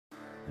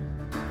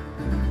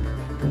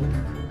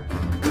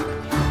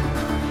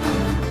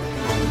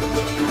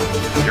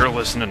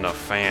listening to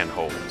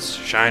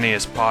Fanholes,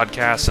 shiniest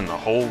podcast in the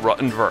whole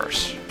rotten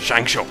verse.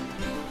 Shank Show.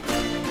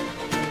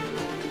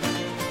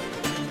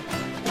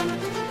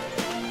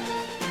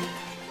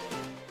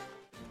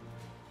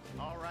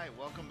 All right,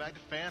 welcome back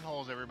to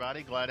Fanholes,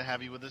 everybody. Glad to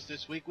have you with us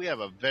this week. We have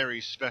a very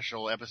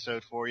special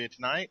episode for you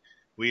tonight.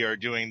 We are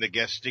doing the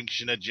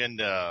Guest-Tinction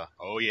agenda.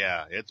 Oh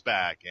yeah, it's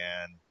back,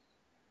 and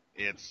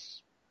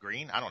it's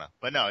green? I don't know.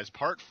 But no, it's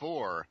part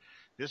 4.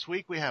 This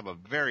week we have a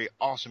very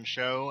awesome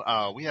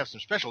show. We have some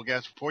special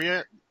guests for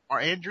you. Are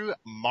Andrew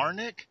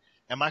Marnik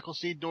and Michael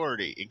C.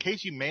 Dougherty. In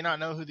case you may not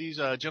know who these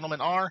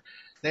gentlemen are,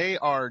 they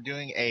are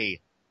doing a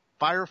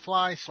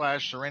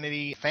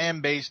Firefly/Serenity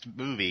fan-based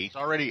movie. It's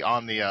already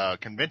on the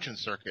convention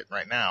circuit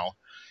right now.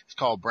 It's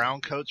called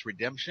Browncoat's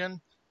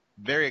Redemption.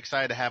 Very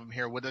excited to have them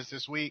here with us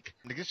this week.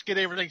 To just get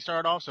everything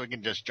started off so we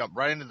can just jump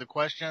right into the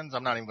questions.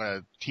 I'm not even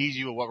going to tease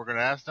you with what we're going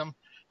to ask them.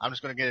 I'm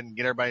just going to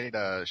get everybody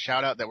to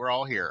shout out that we're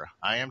all here.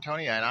 I am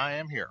Tony, and I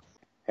am here.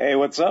 Hey,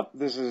 what's up?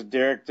 This is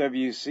Derek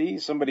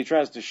WC. Somebody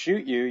tries to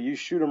shoot you, you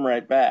shoot them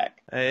right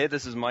back. Hey,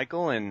 this is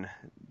Michael, and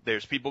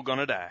there's people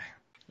gonna die.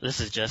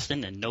 This is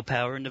Justin, and no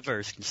power in the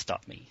verse can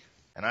stop me.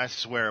 And I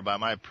swear by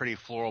my pretty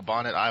floral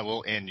bonnet, I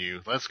will end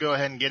you. Let's go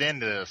ahead and get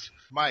into this.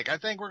 Mike, I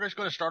think we're just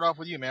going to start off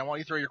with you, man. Why don't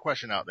you throw your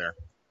question out there?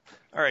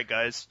 All right,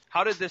 guys.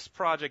 How did this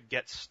project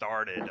get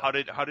started? How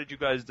did you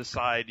guys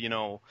decide,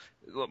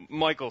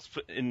 Michael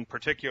in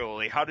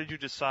particularly, how did you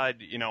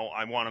decide,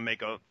 I want to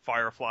make a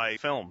Firefly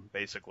film,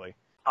 basically?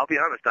 I'll be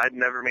honest, I'd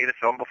never made a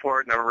film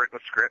before, never written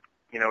a script.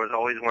 It was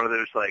always one of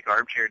those,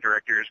 armchair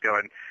directors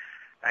going,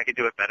 I could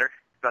do it better.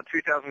 About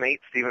 2008,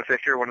 Stephen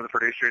Fisher, one of the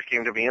producers,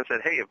 came to me and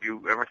said, hey, have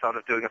you ever thought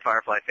of doing a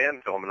Firefly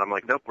fan film? And I'm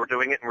like, nope, we're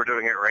doing it, and we're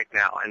doing it right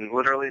now. And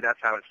literally, that's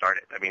how it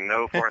started. I mean,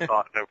 no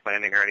forethought, no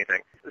planning or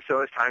anything.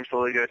 So as time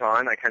slowly goes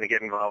on, I kind of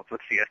get involved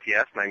with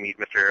CSTS, and I meet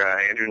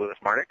Mr. Andrew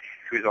Marnik,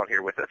 who's on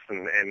here with us,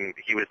 and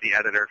he was the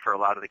editor for a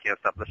lot of the Can't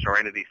Stop the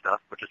Serenity stuff,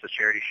 which is a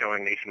charity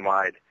showing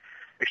nationwide,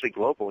 actually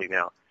globally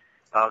now,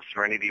 of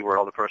Serenity, where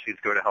all the proceeds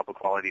go to help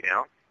equality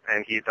now.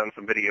 And he had done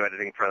some video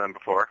editing for them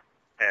before.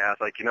 And I was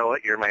like, you know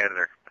what, you're my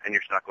editor, and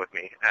you're stuck with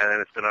me.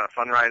 And it's been a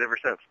fun ride ever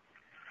since.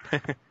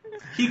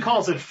 He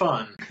calls it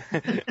fun.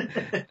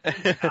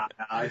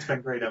 It's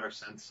been great ever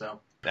since. So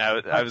I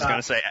was going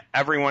to say,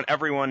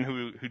 everyone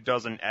who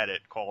doesn't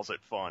edit calls it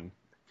fun.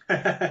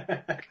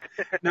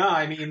 No,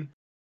 I mean,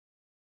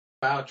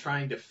 about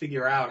trying to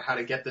figure out how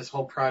to get this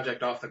whole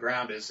project off the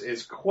ground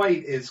is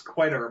quite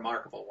a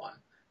remarkable one.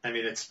 I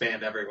mean, it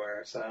spanned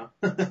everywhere, so.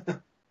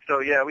 So,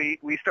 yeah,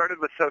 we started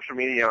with social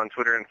media on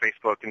Twitter and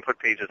Facebook and put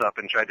pages up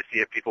and tried to see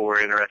if people were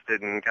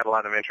interested and got a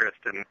lot of interest.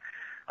 And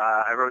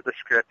I wrote the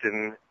script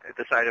and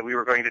decided we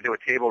were going to do a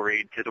table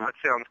read because what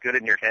sounds good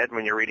in your head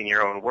when you're reading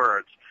your own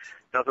words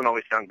doesn't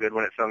always sound good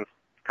when it sounds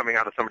coming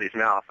out of somebody's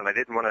mouth. And I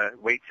didn't want to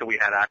wait till we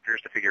had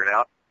actors to figure it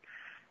out.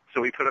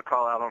 So we put a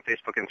call out on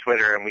Facebook and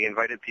Twitter, and we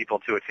invited people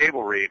to a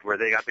table read where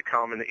they got to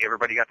come and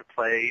everybody got to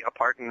play a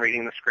part in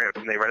reading the script,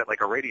 and they read it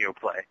like a radio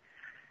play.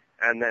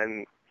 And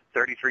then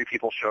 33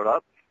 people showed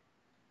up.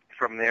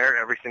 From there,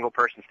 every single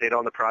person stayed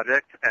on the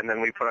project, and then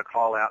we put a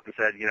call out and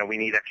said, we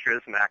need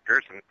extras and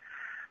actors. And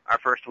our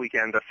first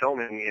weekend of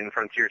filming in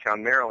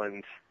Frontiertown,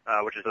 Maryland,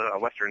 which is a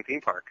Western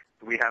theme park,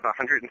 we had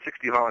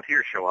 160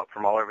 volunteers show up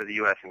from all over the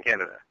U.S. and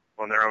Canada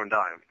on their own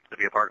dime to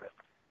be a part of it.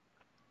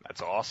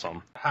 That's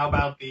awesome. How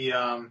about the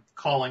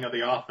calling of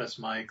the office,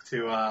 Mike?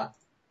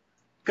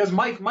 Because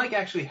Mike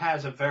actually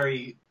has a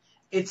very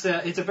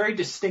very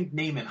distinct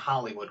name in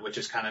Hollywood, which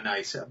is kind of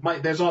nice.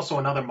 There's also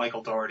another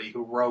Michael Dougherty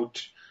who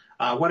wrote.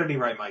 What did he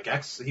write, Mike?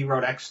 He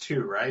wrote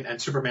X2, right?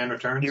 And Superman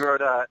Returns? He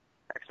wrote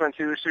X-Men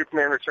 2,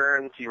 Superman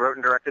Returns. He wrote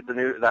and directed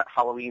that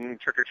Halloween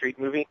Trick or Treat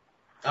movie.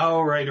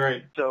 Oh,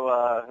 right.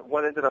 So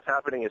what ended up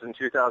happening is in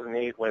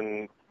 2008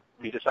 when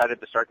we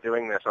decided to start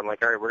doing this, I'm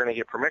like, all right, we're going to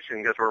get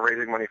permission because we're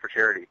raising money for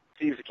charity.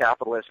 Steve's a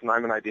capitalist and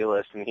I'm an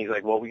idealist, and he's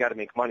like, well, we got to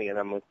make money. And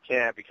I'm like,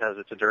 can't because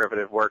it's a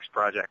derivative works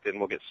project and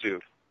we'll get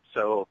sued.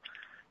 So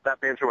that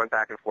banter went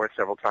back and forth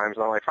several times,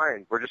 and I'm like,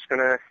 fine, we're just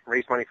going to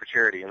raise money for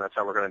charity, and that's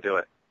how we're going to do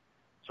it.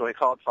 So I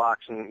called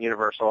Fox and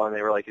Universal, and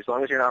they were like, as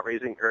long as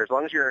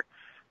you're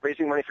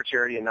raising money for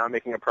charity and not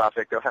making a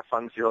profit, go have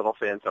fun with your little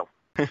fan film.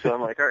 So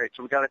I'm like, all right,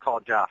 so we got to call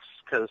Joss,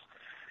 because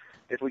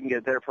if we can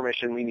get their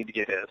permission, we need to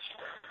get his.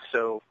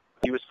 So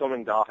he was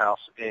filming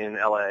Dollhouse in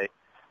L.A.,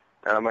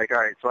 and I'm like,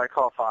 all right, so I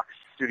call Fox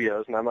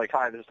Studios, and I'm like,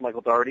 hi, this is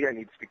Michael Dougherty. I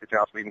need to speak to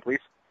Joss Whedon,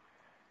 please.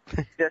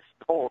 Yes,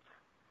 hold.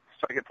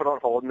 So I get put on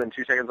hold, and then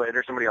 2 seconds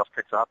later, somebody else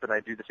picks up, and I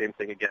do the same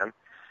thing again.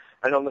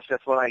 And on the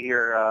fifth one, I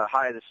hear,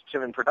 hi, this is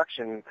Tim in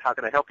production. How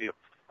can I help you?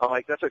 I'm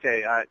like, that's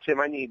okay. Tim,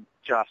 I need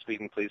Joss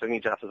Whedon, please. I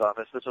need Joss's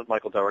office. This is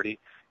Michael Dougherty.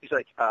 He's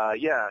like,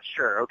 yeah,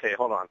 sure. Okay,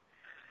 hold on.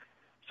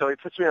 So he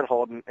puts me on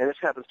hold, and this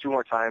happens 2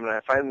 more times, and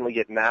I finally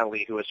get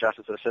Natalie, who was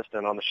Joss's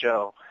assistant, on the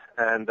show.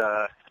 And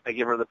I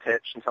give her the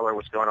pitch and tell her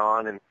what's going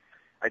on, and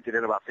I did it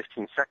in about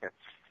 15 seconds.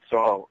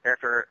 So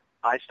after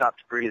I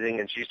stopped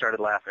breathing and she started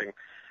laughing,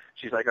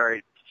 she's like, all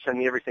right, send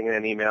me everything in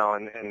an email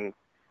and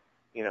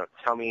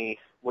tell me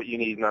what you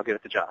need, and I'll get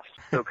it to Joss.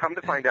 So come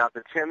to find out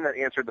that Tim that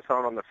answered the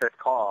phone on the 5th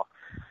call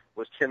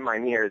was Tim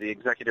Minear, the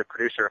executive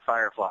producer of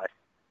Firefly.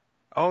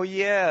 Oh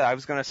yeah, I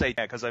was gonna say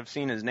yeah, because I've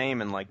seen his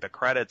name in like the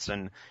credits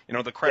and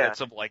the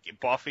credits of like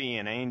Buffy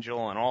and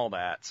Angel and all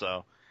that.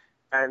 So.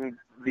 And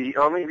the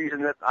only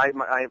reason that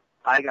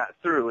I got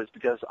through is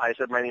because I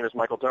said my name is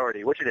Michael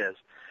Dougherty, which it is.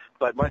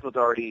 But Michael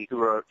Dougherty, who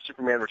wrote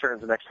Superman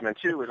Returns and X-Men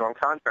 2, was on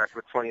contract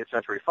with 20th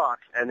Century Fox,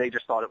 and they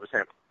just thought it was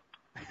him.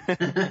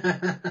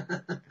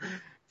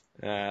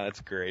 That's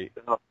great.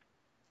 So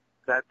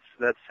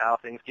that's how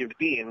things came to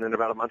be. And then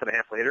about a month and a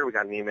half later, we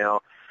got an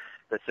email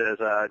that says,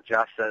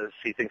 Josh says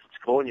he thinks it's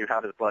cool and you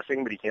have his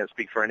blessing, but he can't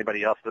speak for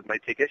anybody else that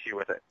might take issue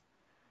with it.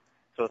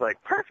 So I was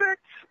like,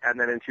 perfect! And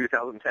then in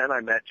 2010,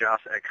 I met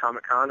Josh at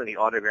Comic-Con, and he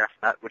autographed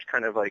that, which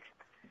kind of like,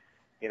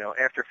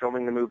 after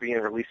filming the movie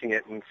and releasing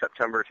it in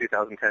September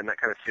 2010, that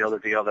kind of sealed the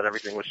deal that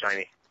everything was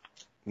shiny.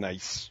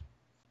 Nice.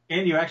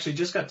 And you actually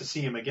just got to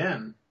see him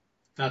again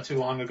not too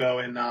long ago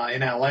in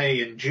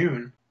L.A. in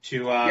June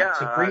to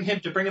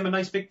bring him a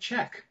nice big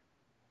check.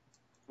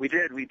 We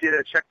did. We did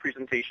a check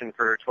presentation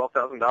for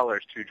 $12,000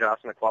 to Josh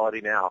and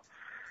Equality Now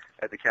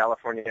at the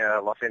California,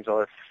 Los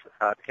Angeles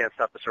Can't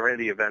Stop the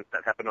Serenity event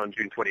that happened on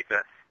June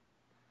 25th.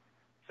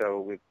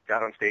 So we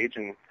got on stage,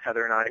 and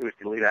Heather and I, who was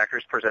the lead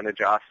actors, presented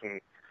Josh and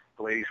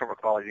the ladies from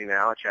Equality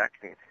Now a check,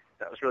 and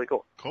that was really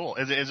cool. Cool.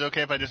 Is it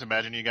okay if I just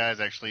imagine you guys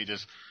actually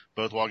just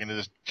both walk into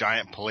this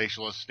giant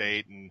palatial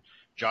estate, and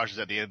Josh is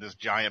at the end of this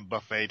giant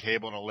buffet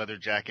table in a leather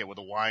jacket with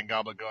a wine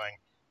goblet going,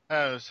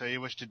 "Oh, so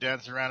you wish to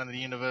dance around in the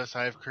universe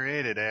I have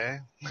created, eh?"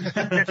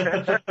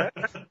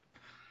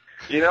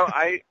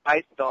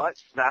 I thought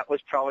that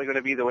was probably going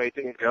to be the way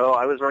things go.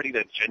 I was ready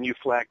to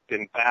genuflect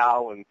and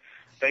bow and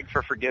beg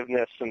for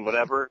forgiveness and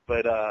whatever,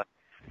 but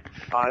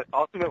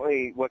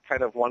ultimately what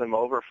kind of won him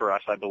over for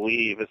us, I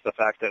believe, is the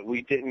fact that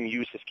we didn't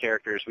use his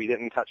characters. We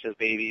didn't touch his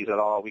babies at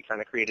all. We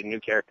kind of created new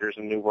characters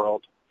and new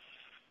world.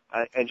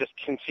 And just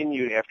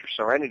continued after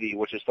Serenity,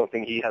 which is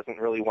something he hasn't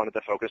really wanted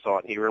to focus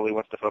on. He really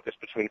wants to focus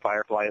between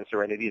Firefly and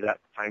Serenity, that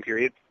time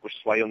period, which is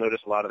why you'll notice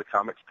a lot of the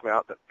comics come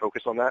out that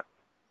focus on that.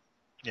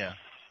 Yeah.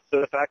 So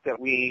the fact that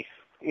we,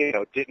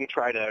 didn't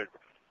try to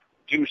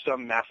do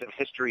some massive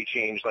history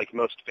change like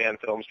most fan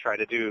films try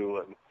to do,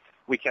 and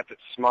we kept it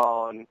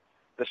small, and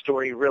the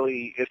story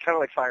really is kind of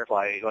like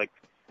Firefly. Like,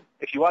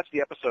 if you watch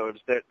the episodes,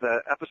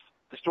 the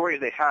stories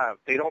they have,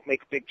 they don't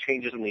make big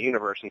changes in the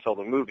universe until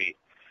the movie.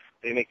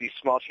 They make these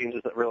small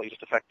changes that really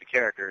just affect the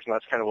characters, and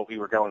that's kind of what we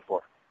were going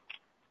for.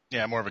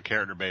 Yeah, more of a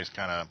character-based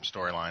kind of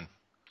storyline.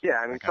 Yeah,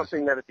 I mean,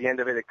 something that at the end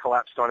of it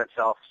collapsed on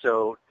itself.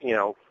 So,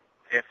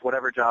 if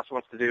whatever Joss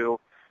wants to do,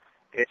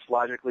 it's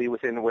logically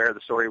within where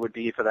the story would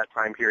be for that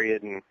time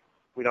period, and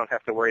we don't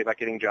have to worry about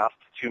getting Joss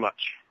too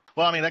much.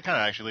 Well, I mean, that kind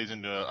of actually leads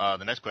into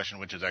the next question,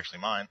 which is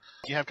actually mine.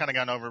 You have kind of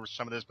gone over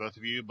some of this, both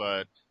of you,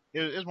 but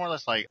it was more or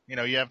less like, you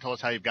have told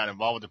us how you've gotten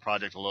involved with the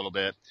project a little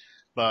bit,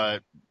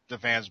 but the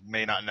fans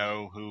may not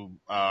know who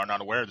are not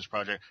aware of this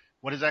project.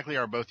 What exactly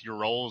are both your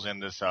roles in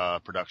this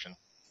production?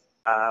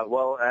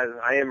 Well, as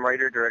I am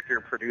writer, director,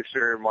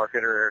 producer,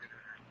 marketer,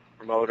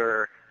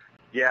 promoter.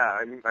 Yeah,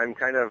 I'm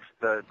kind of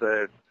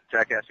the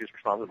jackass who's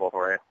responsible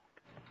for it.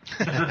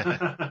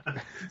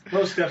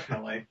 Most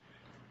definitely.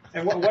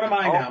 And what am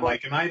I now,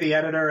 Mike? Am I the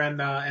editor and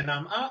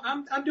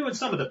I'm doing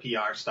some of the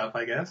PR stuff,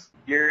 I guess.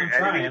 You're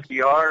editing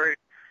PR.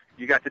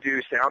 You got to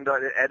do sound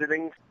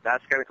editing.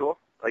 That's kind of cool.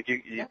 Like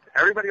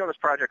everybody on this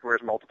project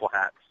wears multiple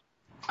hats.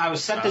 I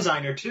was set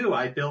designer too.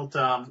 I built.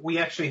 We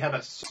actually have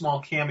a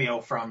small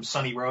cameo from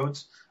Sonny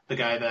Rhodes, the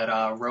guy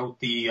that wrote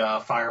the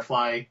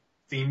Firefly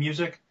theme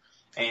music,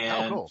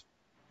 and cool.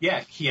 Yeah,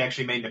 he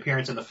actually made an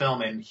appearance in the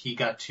film, and he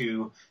got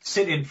to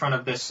sit in front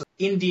of this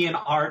Indian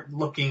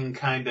art-looking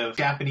kind of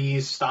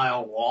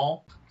Japanese-style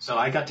wall. So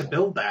I got to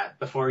build that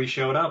before he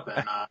showed up,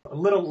 and a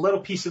little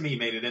piece of me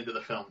made it into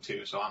the film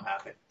too. So I'm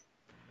happy.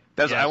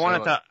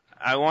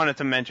 I wanted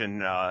to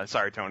mention,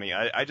 sorry, Tony.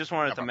 I just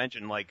wanted to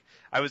mention, like,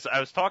 I was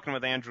talking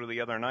with Andrew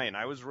the other night, and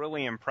I was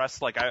really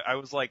impressed. Like, I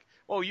was like,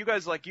 oh, you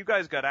guys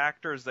got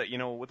actors that,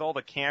 with all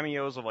the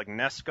cameos of, like,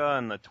 Nesca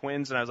and the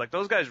twins, and I was like,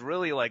 those guys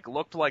really, like,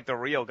 looked like the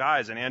real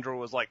guys, and Andrew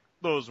was like,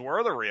 those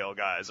were the real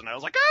guys, and I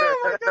was like,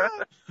 oh, my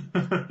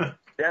God!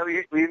 Yeah,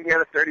 we even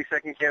got a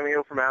 30-second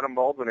cameo from Adam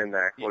Baldwin in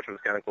there, which was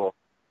kind of cool.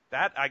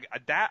 That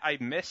I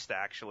missed,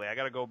 actually. I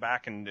got to go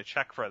back and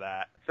check for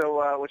that.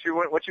 So what you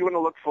want to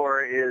look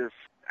for is,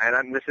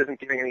 and this isn't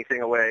giving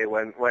anything away,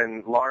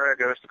 when Laura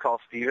goes to call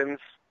Stevens,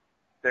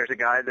 there's a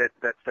guy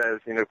that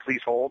says,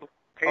 please hold.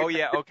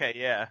 Yeah, okay,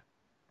 yeah.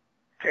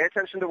 Pay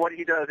attention to what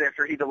he does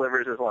after he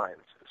delivers his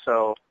lines.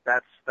 So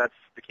that's the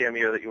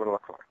cameo that you want to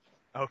look for.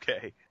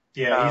 Okay.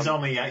 Yeah,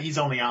 he's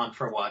only on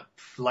for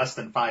less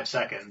than 5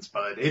 seconds,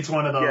 but it's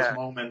one of those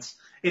moments.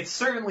 It's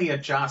certainly a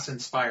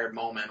Joss-inspired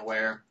moment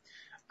where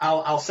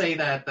I'll say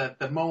that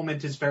the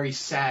moment is very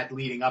sad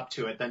leading up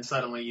to it. Then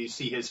suddenly you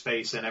see his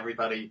face, and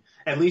everybody,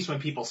 at least when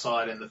people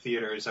saw it in the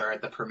theaters or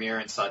at the premiere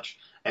and such,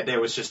 and there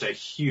was just a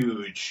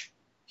huge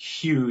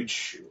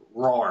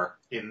roar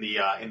in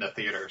the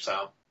theater.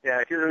 So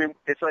Yeah, 'cause, I mean,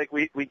 it's like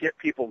we get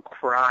people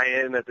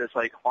crying at this,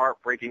 like,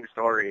 heartbreaking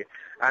story,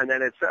 and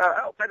then it's,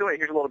 oh, by the way,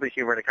 here's a little bit of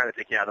humor to kind of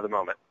take you out of the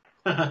moment.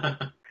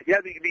 Yeah,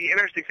 the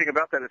interesting thing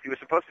about that is he was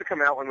supposed to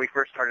come out when we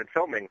first started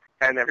filming,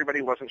 and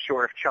everybody wasn't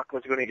sure if Chuck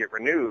was going to get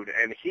renewed,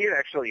 and he had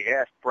actually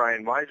asked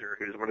Brian Weiser,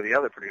 who's one of the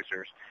other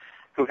producers,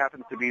 who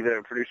happens to be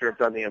the producer of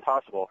Done the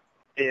Impossible,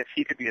 if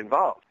he could be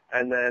involved.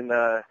 And then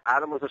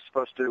Adam was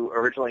supposed to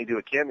originally do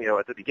a cameo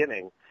at the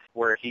beginning,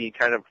 where he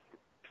kind of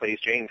plays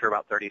Jane for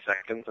about 30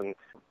 seconds, and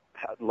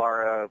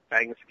Laura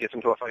Bangs gets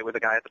into a fight with a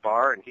guy at the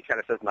bar, and he kind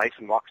of says nice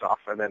and walks off,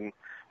 and then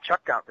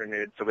Chuck got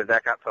renewed, so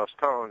that got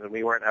postponed, and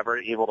we weren't ever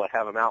able to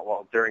have him out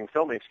during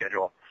filming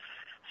schedule.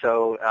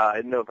 So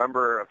in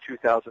November of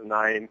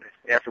 2009,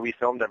 after we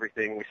filmed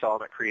everything, we saw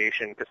him at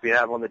Creation, because we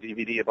have on the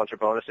DVD a bunch of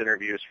bonus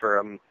interviews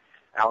from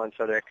Alan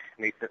Sudik,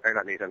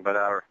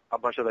 a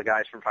bunch of the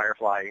guys from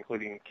Firefly,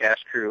 including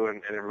cast crew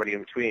and everybody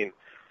in between.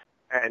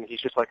 And he's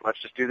just like,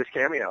 let's just do this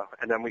cameo.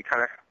 And then we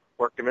kind of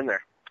worked him in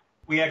there.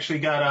 We actually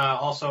got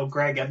also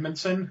Greg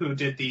Edmondson, who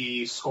did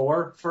the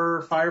score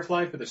for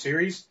Firefly for the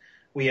series.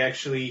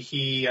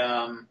 He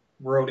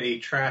wrote a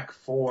track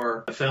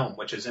for the film,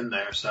 which is in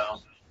there, so.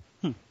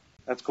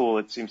 That's cool.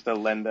 It seems to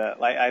lend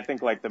I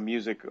think like the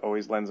music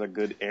always lends a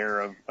good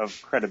air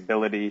of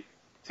credibility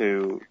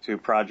to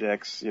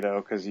projects, you know,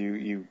 because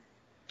you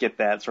get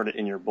that sort of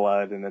in your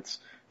blood and it's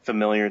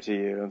familiar to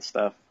you and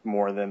stuff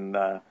more than,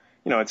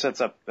 it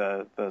sets up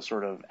the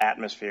sort of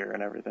atmosphere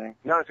and everything.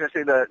 No, I was going to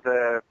say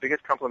the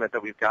biggest compliment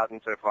that we've gotten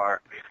so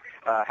far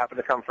happened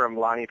to come from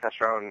Lonnie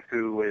Pastrone,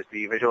 who is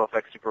the visual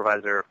effects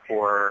supervisor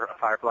for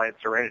Firefly and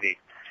Serenity.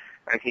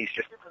 And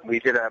we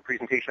did a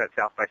presentation at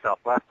South by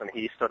Southwest, and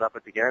he stood up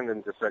at the end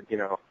and just said,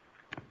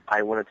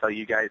 I want to tell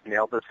you guys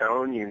nailed the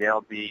tone, you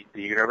nailed the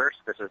universe,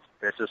 this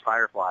is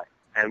Firefly.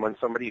 And when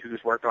somebody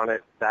who's worked on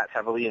it that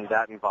heavily and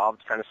that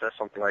involved kind of says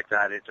something like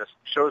that, it just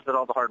shows that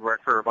all the hard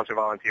work for a bunch of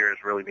volunteers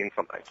really means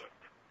something.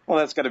 Well,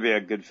 that's got to be a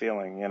good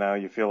feeling,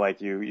 You feel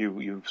like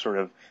you sort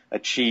of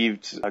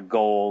achieved a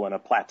goal and a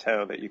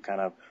plateau that you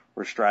kind of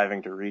were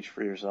striving to reach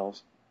for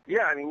yourselves.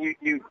 Yeah, I mean,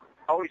 you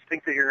always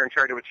think that you're going to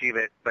try to achieve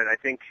it, but I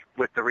think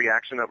with the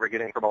reaction that we're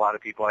getting from a lot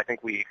of people, I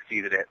think we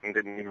exceeded it and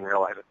didn't even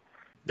realize it.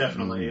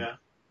 Definitely, yeah.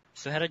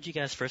 So how did you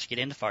guys first get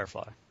into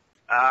Firefly?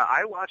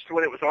 I watched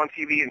when it was on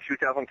TV in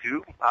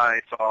 2002. I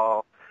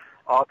saw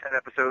all 10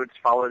 episodes,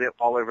 followed it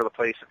all over the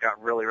place.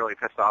 Got really, really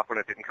pissed off when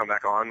it didn't come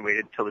back on.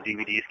 Waited until the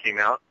DVDs came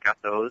out, got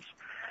those.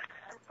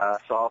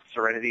 Saw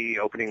Serenity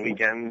opening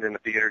weekend in the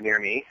theater near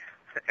me,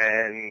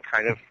 and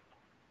kind of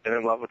been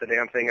in love with the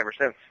damn thing ever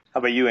since. How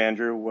about you,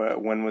 Andrew?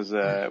 When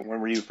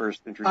were you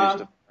first introduced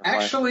to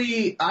Firefly?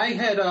 Actually,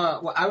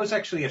 I was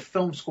actually at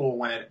film school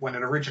when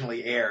it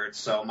originally aired,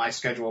 so my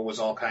schedule was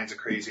all kinds of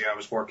crazy. I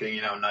was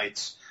working,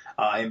 nights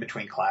in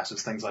between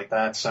classes, things like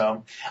that.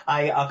 So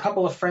a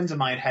couple of friends of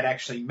mine had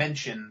actually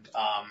mentioned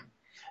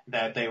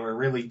that they were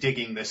really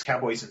digging this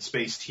Cowboys in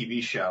Space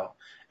TV show.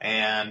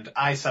 And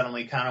I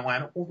suddenly kind of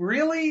went, well,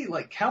 really?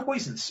 Like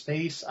Cowboys in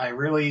Space? I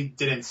really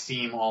didn't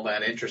seem all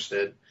that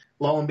interested.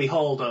 Lo and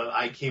behold,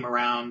 I came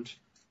around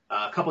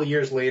a couple of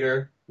years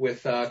later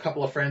with a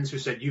couple of friends who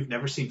said, you've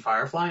never seen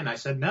Firefly? And I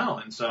said, no.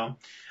 And so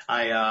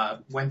I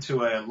went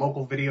to a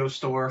local video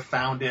store,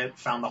 found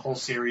the whole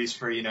series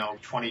for,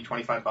 $20,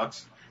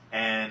 $25,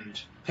 and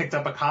picked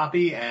up a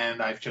copy,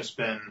 and I've just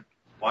been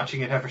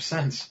watching it ever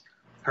since.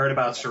 Heard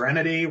about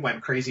Serenity,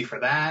 went crazy for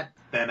that.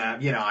 Then,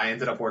 I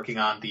ended up working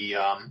on the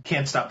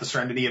Can't Stop the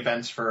Serenity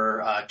events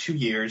for 2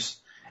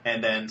 years,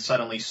 and then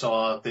suddenly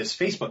saw this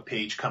Facebook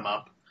page come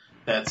up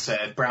that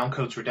said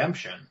Browncoat's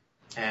Redemption.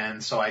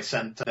 And so I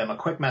sent them a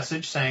quick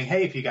message saying,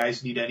 hey, if you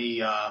guys need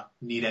any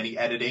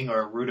editing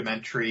or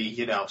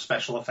rudimentary,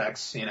 special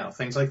effects,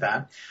 things like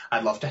that,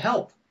 I'd love to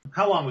help.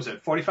 How long was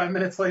it? 45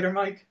 minutes later,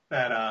 Mike,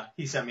 that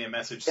he sent me a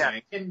message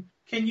saying,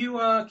 can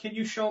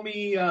you show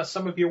me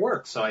some of your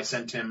work? So I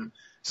sent him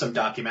some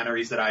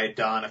documentaries that I had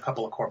done, a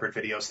couple of corporate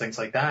videos, things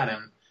like that.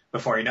 And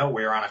before you know it,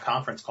 we were on a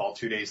conference call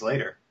 2 days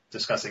later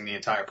discussing the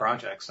entire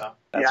project. So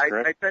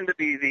I tend to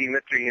be the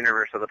Mr.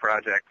 Universe of the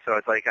project. So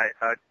it's like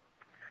I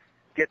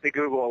get the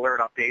Google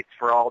alert updates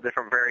for all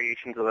different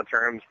variations of the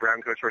terms,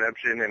 Browncoat's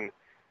Redemption, and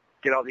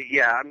get all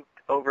I'm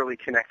overly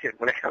connected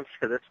when it comes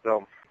to this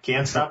film.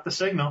 Can't stop the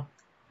signal.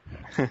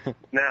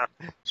 No.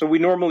 So we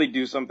normally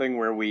do something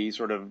where we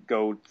sort of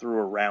go through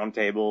a round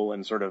table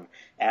and sort of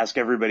ask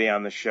everybody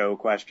on the show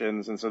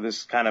questions. And so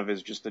this kind of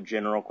is just a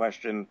general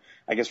question,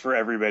 I guess, for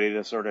everybody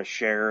to sort of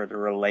share to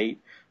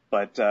relate.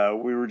 But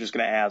we were just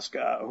going to ask,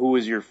 who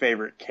is your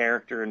favorite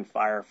character in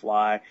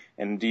Firefly?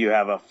 And do you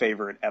have a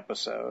favorite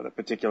episode, a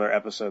particular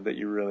episode that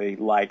you really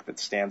like that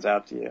stands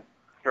out to you?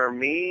 For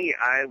me,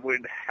 I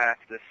would have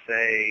to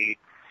say,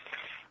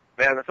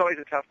 man, that's always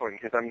a tough one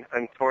because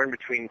I'm torn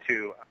between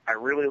two. I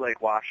really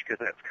like Wash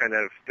because that's kind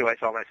of who I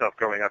saw myself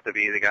growing up to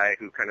be, the guy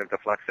who kind of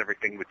deflects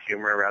everything with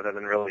humor rather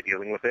than really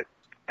dealing with it.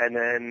 And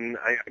then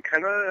I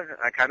kind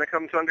of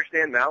come to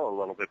understand Mal a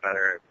little bit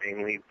better,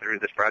 mainly through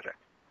this project.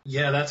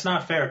 Yeah, that's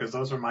not fair because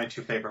those were my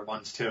two favorite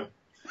ones too.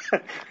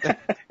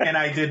 And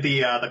I did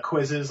the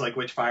quizzes, like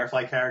which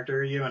Firefly character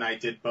are you, and I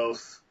did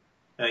both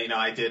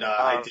I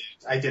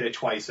did it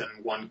twice, and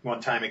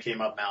one time it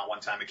came up Mal, one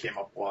time it came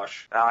up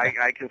Wash.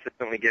 I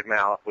consistently get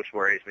Mal, which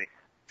worries me.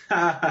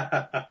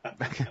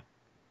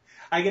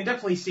 I can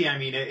definitely see. I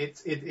mean,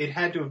 it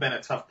had to have been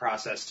a tough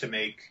process to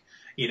make,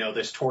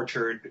 this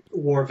tortured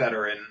war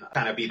veteran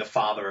kind of be the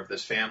father of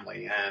this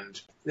family,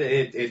 and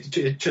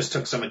it just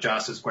took some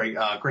adjustments, great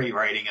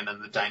writing, and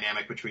then the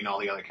dynamic between all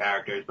the other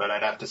characters. But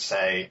I'd have to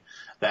say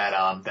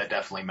that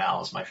definitely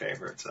Mal is my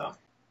favorite. So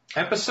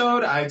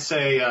episode, I'd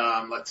say,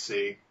 let's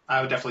see,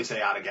 I would definitely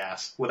say Out of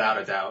Gas, without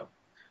a doubt.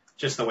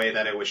 Just the way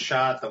that it was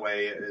shot, the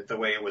way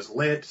it was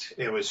lit,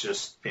 it was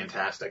just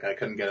fantastic. I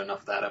couldn't get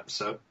enough of that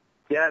episode.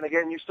 Yeah, and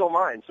again, you stole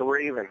mine, so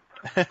we're even.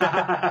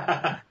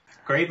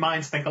 Great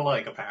minds think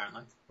alike,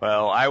 apparently.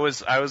 Well, I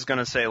was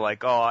gonna say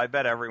like, oh, I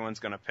bet everyone's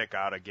gonna pick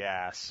Out of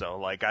Gas. So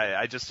like,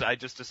 I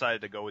just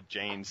decided to go with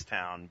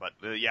Janestown. But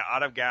yeah,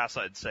 Out of Gas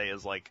I'd say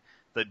is like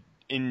the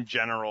in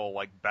general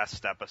like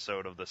best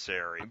episode of the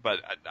series. But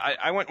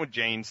I went with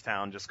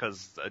Janestown just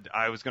because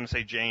I was gonna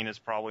say Jane is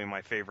probably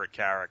my favorite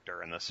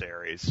character in the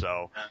series.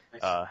 So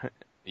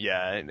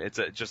yeah, it's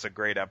just a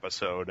great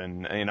episode,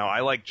 and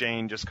I like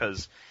Jane just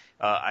because.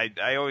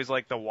 I always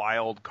like the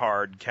wild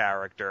card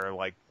character,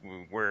 like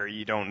where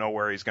you don't know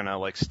where he's gonna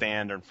like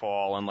stand and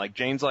fall, and like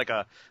Jane's like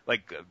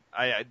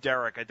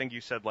Derek, I think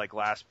you said like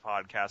last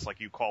podcast, like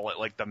you call it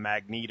like the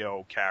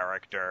Magneto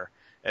character,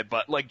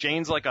 but like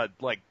Jane's like a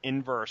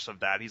inverse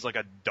of that. He's like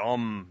a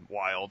dumb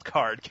wild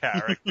card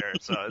character,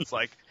 so it's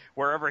like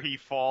wherever he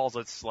falls,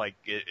 it's like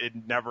it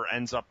never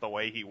ends up the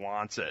way he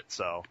wants it.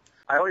 So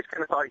I always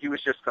kind of thought he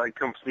was just like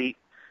complete.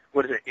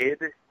 What is it?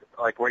 Id?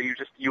 Like where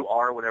you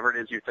are whatever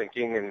it is you're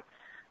thinking, and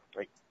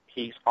like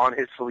he's on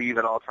his sleeve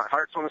at all times.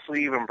 Heart's on the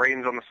sleeve and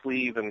brain's on the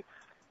sleeve, and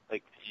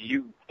like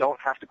you don't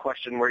have to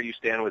question where you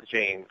stand with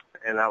Jane.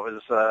 And that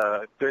was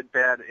good,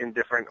 bad,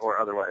 indifferent, or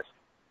otherwise.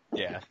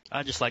 Yeah,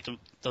 I just like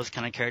those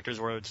kind of characters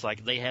where it's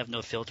like they have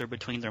no filter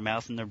between their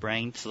mouth and their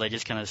brain, so they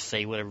just kind of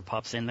say whatever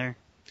pops in there,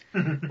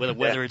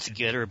 whether it's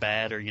good or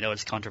bad or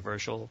it's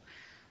controversial.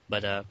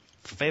 But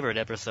for favorite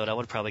episode, I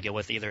would probably go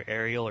with either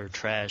Ariel or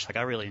Trash. Like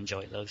I really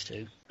enjoyed those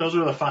two. Those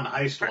were the fun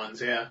heist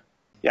ones, yeah.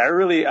 Yeah, I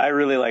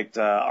really liked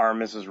Our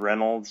Mrs.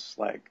 Reynolds.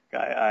 Like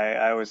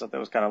I always thought that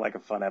was kind of like a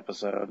fun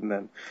episode, and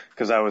then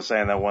because I was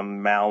saying that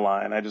one Mal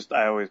line,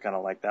 I always kind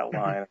of like that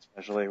line,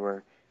 especially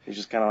where he's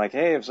just kind of like,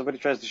 hey, if somebody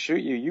tries to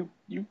shoot you,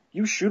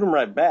 you shoot them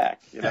right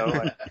back,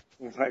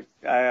 like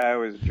I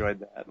always enjoyed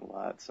that a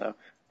lot. So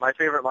my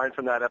favorite line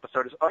from that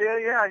episode is, oh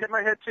yeah, I hit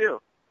my head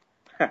too.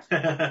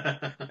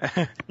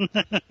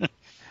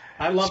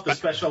 I love the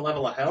Special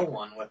Level of Hell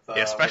one with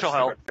Special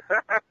Hell.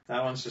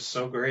 That one's just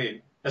so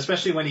great,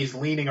 especially when he's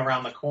leaning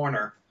around the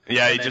corner.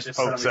 Yeah, he just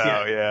pokes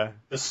out. Yeah,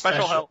 the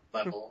Special Hell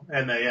level,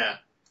 and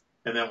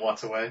then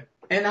walks away.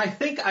 And I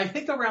think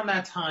around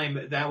that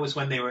time, that was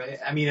when they were.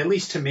 I mean, at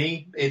least to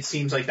me, it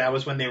seems like that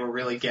was when they were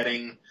really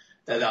getting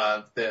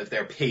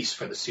their pace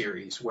for the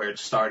series, where it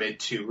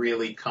started to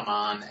really come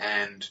on,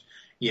 and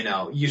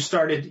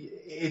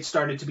it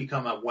started to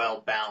become a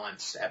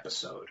well-balanced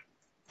episode.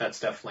 That's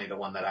definitely the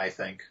one that I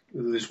think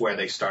is where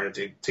they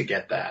started to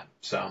get that.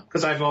 So,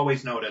 because I've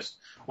always noticed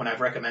when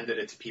I've recommended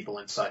it to people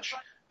and such,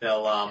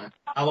 I'll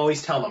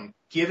always tell them,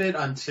 give it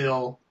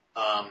until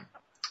Our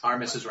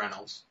Mrs.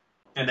 Reynolds.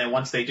 And then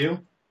once they do,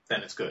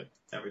 then it's good.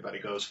 Everybody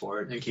goes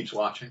for it and keeps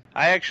watching.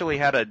 I actually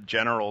had a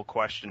general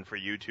question for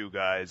you two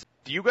guys.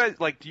 Do you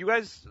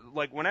guys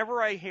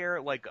whenever I hear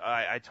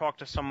I talk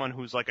to someone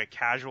who's like a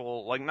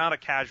casual, like not a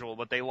casual,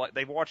 but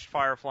they've watched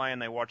Firefly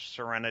and they watched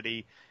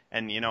Serenity,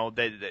 and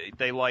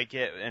they like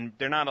it, and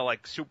they're not a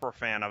super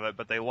fan of it,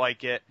 but they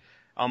like it.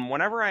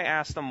 Whenever I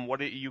ask them what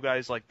do you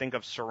guys think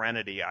of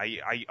Serenity,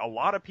 a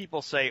lot of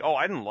people say, oh,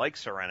 I didn't like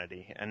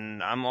Serenity,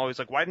 and I'm always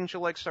like, why didn't you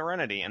like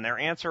Serenity? And their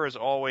answer is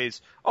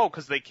always, oh,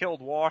 because they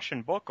killed Wash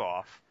and Book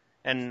off.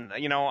 And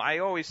I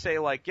always say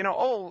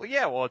oh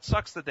yeah, well it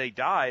sucks that they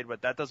died,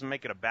 but that doesn't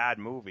make it a bad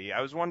movie.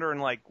 I was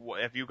wondering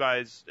if you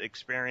guys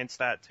experienced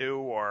that too,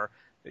 or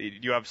do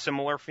you have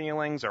similar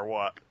feelings, or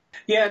what?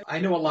 Yeah, I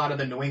know a lot of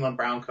the New England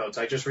Browncoats.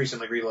 I just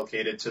recently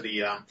relocated to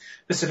the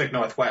Pacific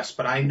Northwest,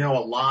 but I know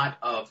a lot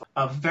of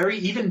very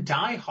even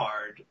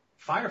diehard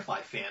Firefly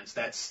fans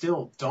that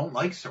still don't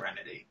like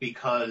Serenity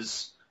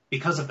because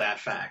of that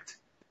fact.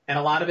 And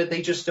a lot of it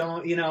they just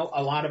don't,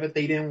 a lot of it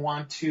they didn't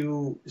want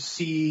to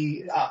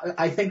see.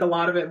 I think a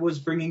lot of it was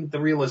bringing the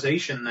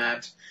realization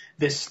that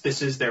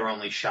this is their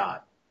only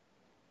shot,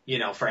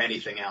 for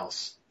anything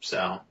else.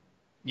 So.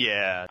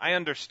 Yeah, I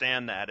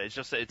understand that. It's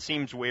just, it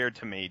seems weird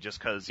to me just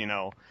because,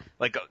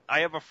 I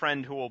have a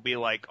friend who will be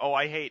like, oh,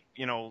 I hate,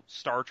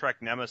 Star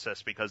Trek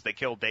Nemesis because they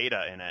kill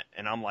Data in it.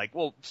 And I'm like,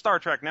 well, Star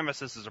Trek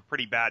Nemesis is a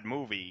pretty bad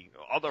movie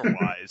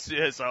otherwise.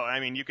 So,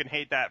 I mean, you can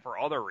hate that for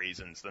other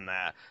reasons than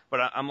that. But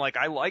I'm like,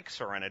 I like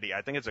Serenity.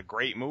 I think it's a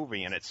great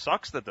movie, and it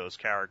sucks that those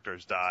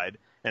characters died.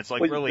 And it's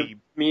really... To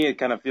me, it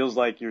kind of feels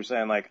like you're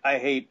saying, I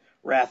hate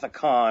Wrath of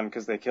Khan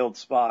because they killed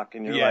Spock,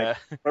 and you're like,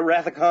 but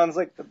Wrath of Khan's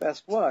the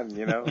best one,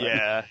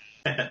 Yeah.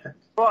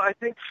 Well, I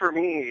think for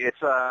me,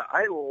 it's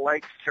I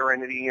like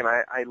Serenity, and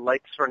I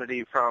like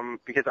Serenity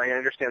because I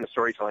understand the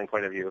storytelling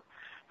point of view.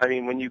 I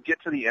mean, when you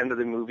get to the end of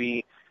the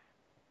movie,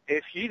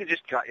 if he'd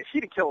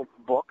have killed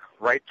Book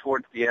right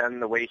towards the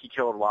end, the way he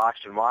killed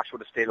Wash, and Wash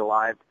would have stayed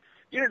alive,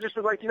 you'd have just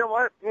been like, you know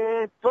what,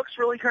 Book's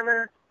really kind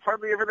of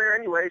hardly ever there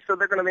anyway, so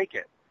they're going to make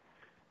it.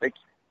 Like,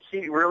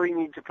 he really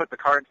needs to put the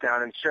cards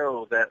down and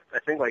show that, I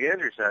think like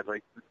Andrew said,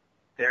 like,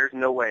 there's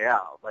no way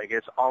out. Like,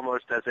 it's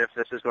almost as if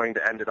this is going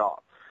to end it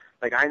all.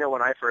 Like, I know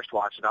when I first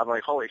watched it, I'm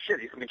like, holy shit,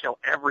 he's going to kill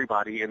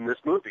everybody in this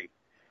movie.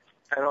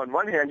 And on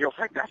one hand, you're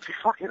like, that'd be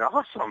fucking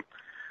awesome.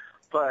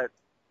 But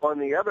on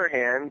the other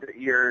hand,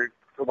 you're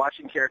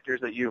watching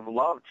characters that you've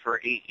loved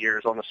for 8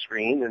 years on the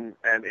screen,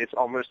 and it's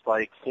almost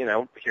like, you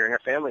know, hearing a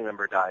family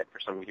member died for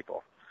some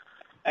people.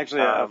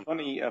 Actually,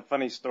 a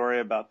funny story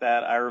about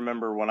that. I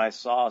remember when I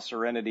saw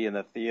Serenity in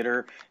the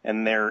theater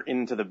and they're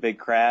into the big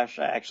crash,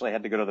 I actually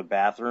had to go to the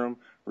bathroom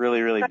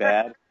really, really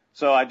bad.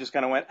 So I just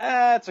kind of went,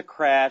 it's a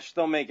crash.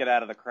 They'll make it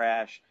out of the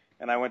crash.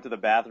 And I went to the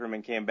bathroom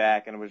and came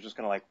back and was just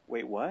kind of like,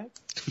 wait, what?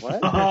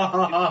 What?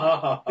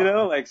 You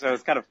know, like, so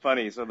it's kind of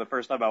funny. So the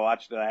first time I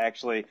watched it, I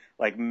actually,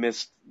 like,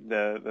 missed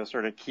the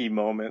sort of key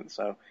moment.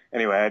 So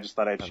anyway, I just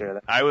thought I'd share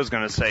that. I was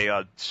going to say,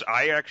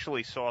 I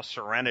actually saw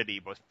Serenity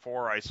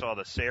before I saw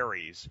the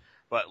series.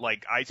 But,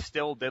 like, I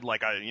still did,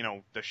 like,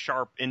 the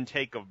sharp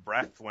intake of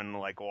breath when,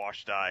 like,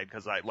 Wash died.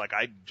 Because,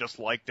 I just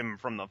liked him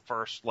from the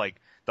first, like,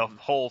 the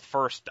whole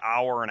first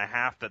hour and a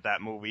half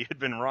that movie had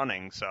been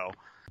running, so...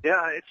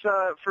 Yeah, it's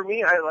for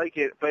me, I like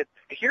it, but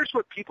here's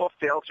what people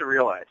fail to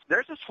realize.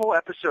 There's this whole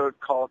episode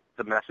called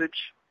The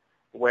Message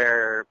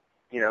where,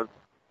 you know,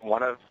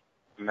 one of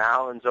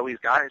Mal and Zoe's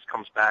guys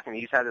comes back and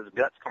he's had his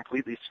guts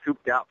completely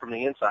scooped out from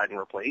the inside and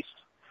replaced,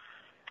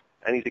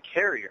 and he's a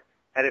carrier.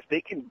 And if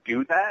they can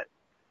do that,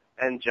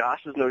 and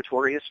Josh is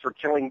notorious for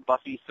killing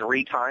Buffy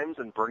 3 times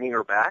and bringing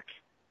her back,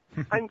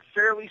 I'm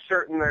fairly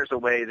certain there's a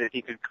way that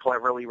he could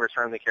cleverly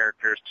return the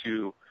characters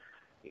to,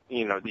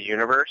 you know, the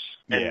universe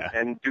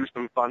and do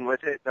some fun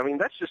with it. I mean,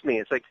 that's just me.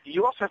 It's like,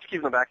 you also have to keep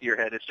in the back of your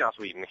head, it's Joss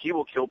Whedon. He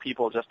will kill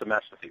people just to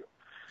mess with you.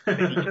 Like,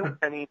 he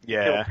killed Penny,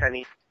 killed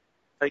Penny.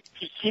 Like,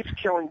 he keeps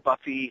killing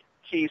Buffy.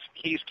 He's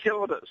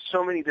killed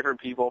so many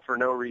different people for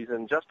no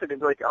reason, just to be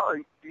like, oh,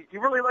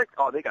 you really like,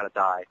 oh, they gotta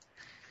die.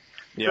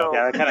 Yeah, so,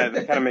 that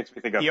kind of makes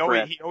me think of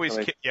Fred. He always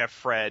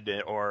Fred,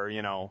 or,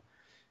 you know.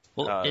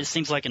 Well, it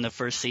seems like in the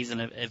first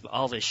season of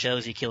all of his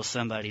shows, he kills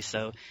somebody.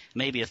 So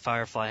maybe if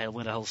Firefly had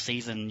went a whole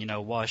season, you know,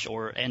 Wash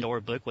or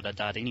Book would have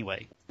died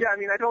anyway. Yeah, I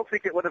mean, I don't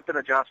think it would have been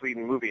a Joss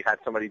Whedon movie had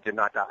somebody did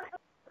not die.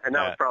 And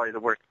that was probably the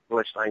worst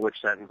English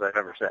language sentence I've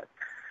ever said.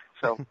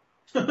 So.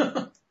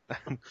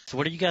 So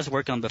what did you guys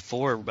work on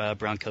before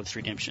Brown Coat's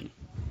Redemption?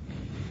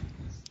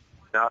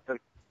 Nothing.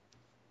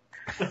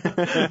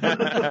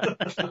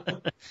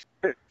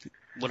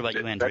 What about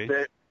you, Andrew?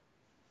 That's it.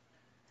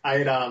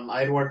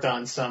 I'd worked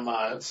on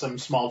some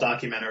small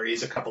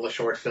documentaries, a couple of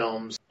short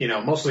films, you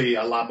know, mostly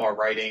a lot more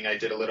writing. I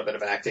did a little bit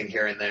of acting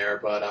here and there,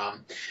 but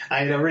I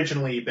had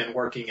originally been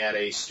working at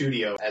a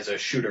studio as a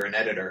shooter and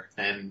editor,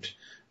 and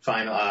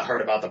finally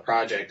heard about the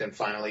project, and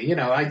finally, you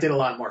know, I did a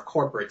lot more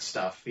corporate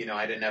stuff. You know,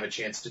 I didn't have a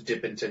chance to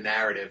dip into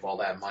narrative all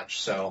that much,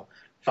 so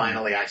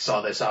finally I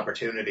saw this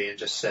opportunity and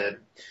just said,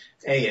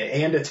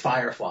 hey, and it's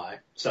Firefly.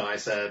 So I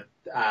said,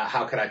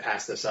 how could I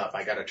pass this up?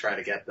 I got to try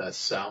to get this,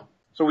 so...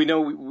 So we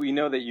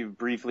know that you've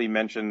briefly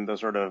mentioned the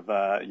sort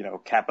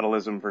of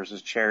capitalism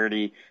versus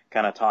charity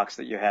kind of talks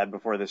that you had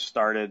before this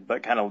started,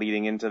 but kind of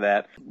leading into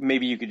that,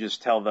 maybe you could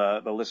just tell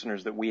the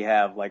listeners that we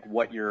have, like,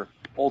 what your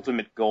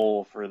ultimate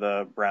goal for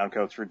the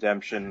Browncoats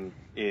Redemption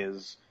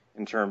is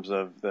in terms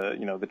of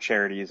the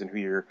charities and who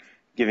you're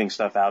giving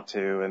stuff out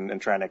to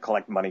and trying to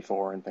collect money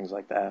for and things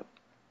like that.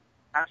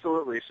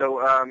 Absolutely.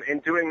 So in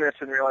doing this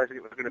and realizing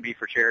it was going to be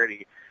for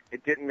charity,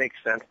 it didn't make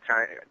sense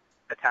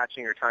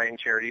attaching or tying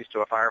charities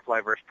to a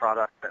Fireflyverse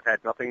product that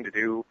had nothing to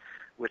do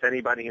with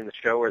anybody in the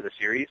show or the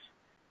series.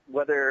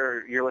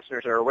 Whether your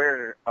listeners are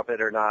aware of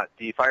it or not,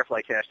 the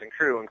Firefly cast and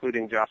crew,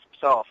 including Joss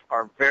himself,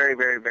 are very,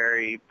 very,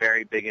 very,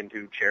 very big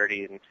into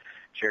charity and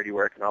charity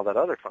work and all that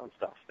other fun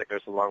stuff that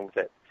goes along with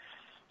it.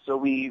 So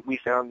we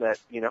found that,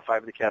 5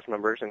 of the cast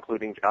members,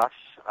 including Joss,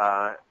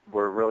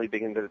 were really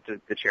big into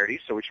the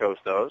charities, so we chose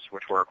those,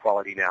 which were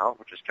Equality Now,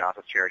 which is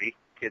Joss's charity,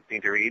 Kids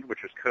Need to Read,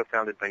 which was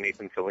co-founded by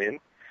Nathan Fillion,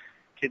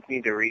 Kids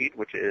Need to Read,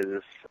 which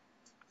is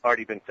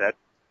already been said.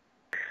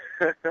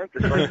 The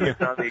Dyslexia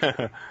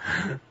Foundation,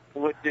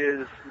 which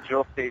is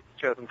Joel State's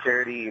chosen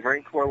charity,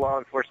 Marine Corps Law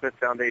Enforcement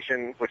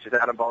Foundation, which is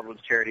Adam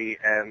Baldwin's charity,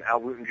 and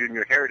Al Wooten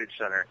Jr. Heritage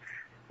Center,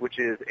 which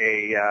is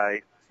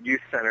a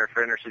youth center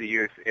for inner city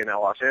youth in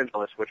Los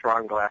Angeles, which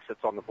Ron Glass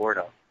sits on the board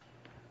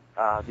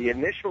of. The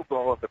initial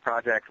goal of the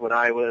project, when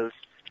I was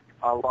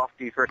a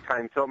lofty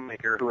first-time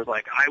filmmaker who was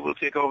like, I will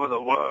take over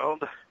the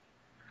world,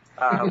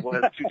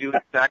 was to do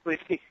exactly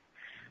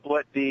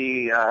what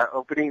the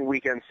opening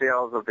weekend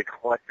sales of the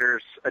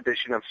collector's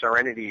edition of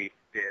Serenity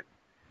did,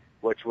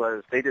 which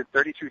was they did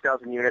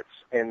 32,000 units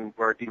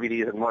or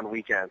DVDs in one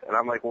weekend. And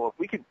I'm like, well,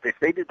 if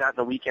they did that in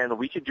a weekend,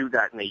 we could do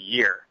that in a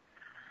year.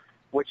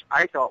 which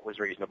I thought was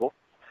reasonable.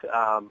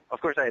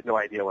 Of course, I had no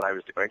idea what I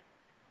was doing.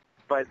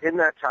 But in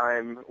that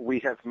time, we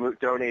have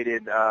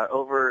donated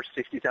over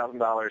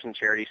 $60,000 in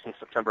charity since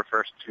September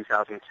 1st,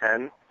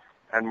 2010,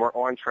 and we're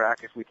on track,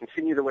 if we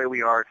continue the way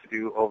we are, to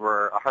do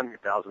over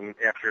 $100,000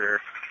 after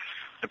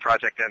the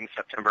project ends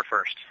September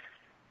 1st.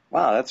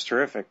 Wow, that's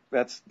terrific.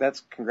 That's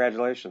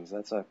congratulations.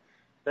 That's a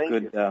Thank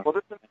good. you. Well,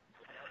 this is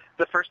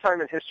the first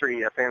time in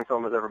history a fan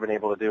film has ever been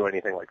able to do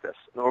anything like this.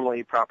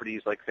 Normally,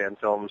 properties like fan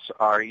films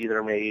are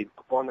either made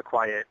on the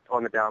quiet,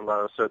 on the down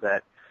low, so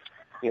that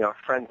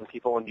friends and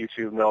people on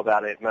YouTube know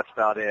about it, and that's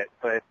about it.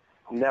 But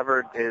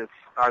never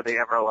are they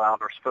ever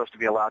allowed or supposed to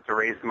be allowed to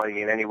raise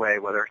money in any way,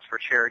 whether it's for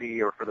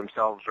charity or for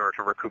themselves or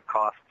to recoup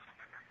costs.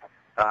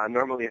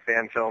 Normally a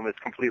fan film is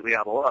completely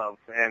out of love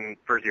and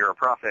for zero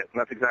profit, and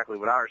that's exactly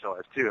what ours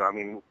was too. I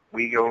mean,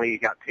 we only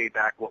got paid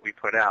back what we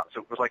put out,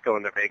 so it was like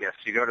going to Vegas.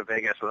 You go to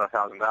Vegas with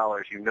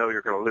 $1,000, you know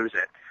you're going to lose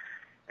it,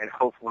 and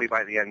hopefully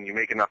by the end you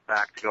make enough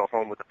back to go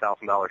home with the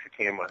 $1,000 you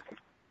came with.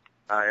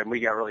 And we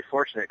got really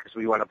fortunate because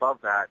we went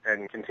above that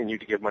and continued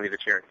to give money to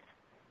charity.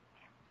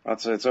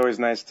 It's always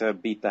nice to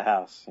beat the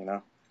house, you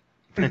know?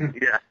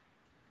 Yeah.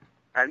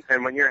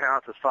 And when your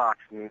house is Fox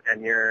and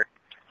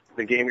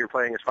the game you're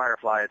playing is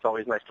Firefly, it's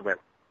always nice to win.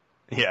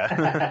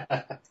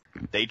 Yeah.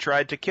 They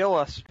tried to kill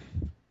us.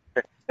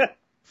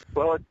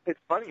 Well, it's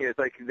funny. It's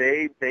like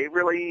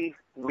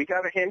we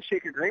got a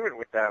handshake agreement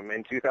with them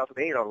in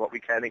 2008 on what we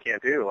can and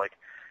can't do. Like,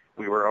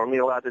 we were only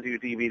allowed to do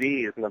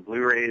DVDs, and the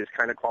Blu-rays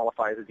kind of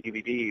qualify as a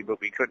DVD, but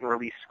we couldn't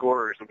release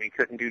scores, and we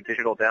couldn't do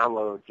digital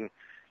downloads, and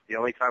the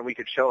only time we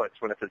could show it's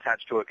when it's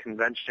attached to a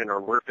convention or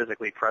we're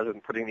physically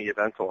present putting the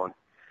event on.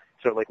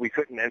 So, like, we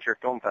couldn't enter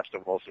film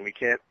festivals, and we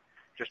can't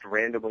just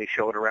randomly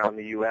show it around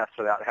the U.S.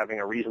 without having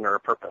a reason or a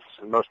purpose,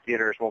 and most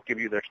theaters won't give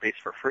you their space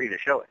for free to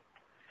show it.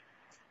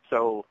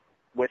 So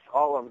with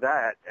all of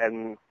that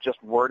and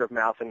just word of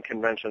mouth and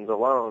conventions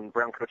alone,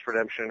 Brown Coats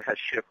Redemption has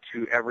shipped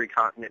to every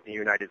continent in the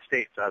United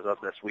States as of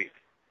this week.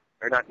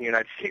 Or not in the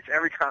United States,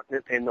 every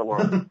continent in the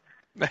world.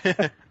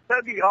 That'd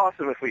be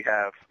awesome if we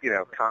have,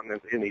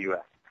 continents in the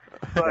U.S.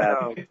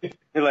 But,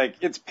 You're like,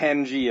 it's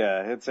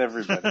Pangea. It's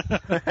everybody.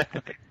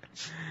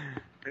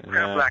 It's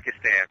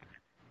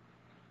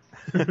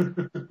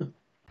Kazakhstan.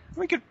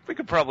 We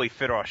could probably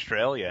fit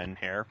Australia in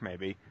here,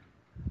 maybe.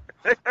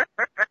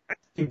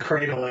 You can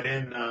cradle it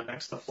in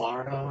next to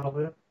Florida a little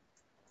bit.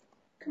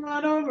 Come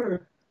on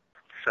over.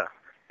 So,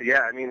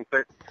 yeah, I mean,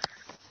 but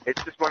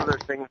it's just one of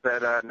those things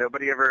that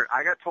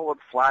I got told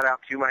flat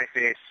out to my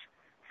face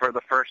for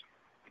the first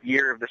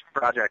year of this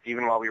project,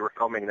 even while we were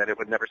filming, that it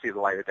would never see the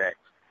light of day.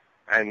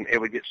 And it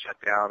would get shut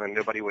down and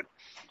nobody would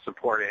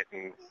support it.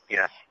 And,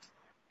 yeah,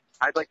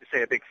 I'd like to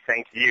say a big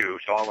thank you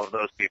to all of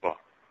those people.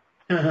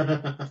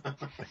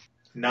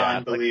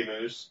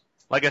 Non-believers.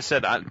 Like I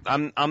said,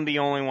 I'm the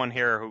only one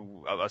here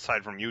who,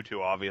 aside from you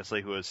two,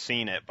 obviously, who has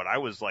seen it. But I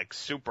was like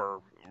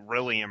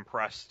really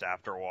impressed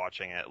after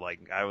watching it.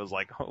 Like I was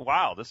like, oh,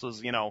 wow, this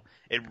was,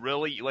 it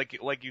really,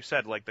 like you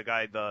said, like the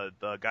guy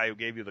who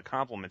gave you the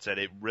compliment said,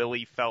 it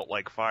really felt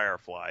like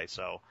Firefly.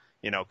 So,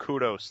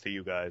 kudos to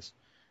you guys.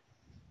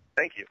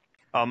 Thank you.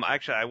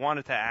 Actually, I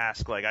wanted to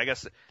ask, like, I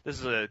guess this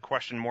is a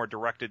question more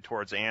directed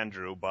towards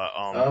Andrew, but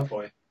oh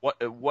boy.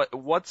 What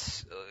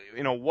was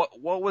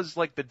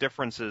like the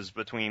differences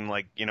between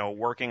like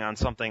working on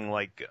something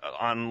like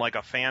on like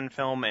a fan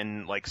film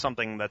and like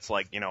something that's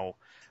like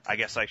I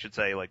guess I should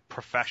say like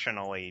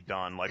professionally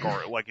done, like,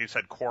 or like you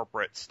said,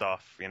 corporate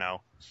stuff,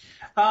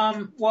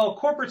 Well,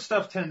 corporate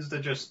stuff tends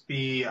to just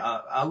be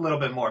a little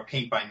bit more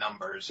paint by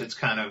numbers. It's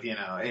kind of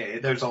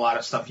there's a lot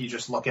of stuff you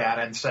just look at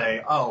and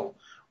say, oh,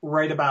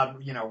 right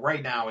about,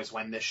 right now is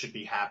when this should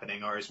be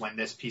happening, or is when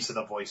this piece of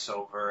the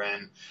voiceover.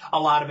 And a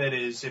lot of it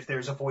is, if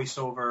there's a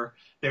voiceover,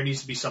 there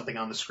needs to be something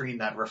on the screen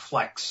that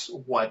reflects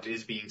what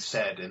is being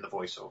said in the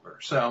voiceover.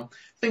 So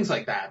things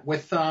like that.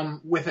 With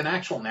an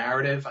actual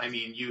narrative, I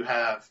mean, you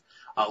have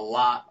a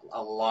lot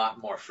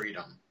more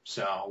freedom.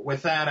 So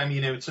with that, I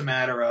mean, it's a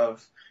matter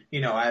of,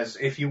 as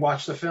if you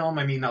watch the film,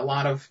 I mean, a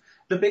lot of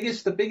the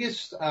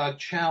biggest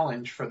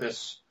challenge for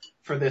this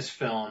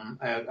film,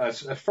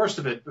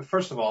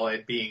 first of all,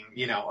 it being,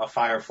 a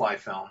Firefly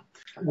film,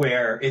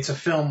 where it's a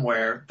film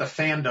where the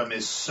fandom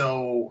is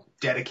so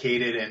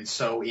dedicated and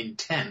so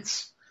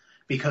intense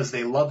because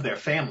they love their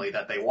family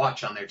that they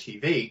watch on their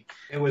TV.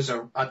 It was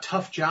a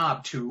tough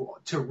job to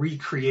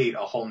recreate a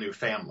whole new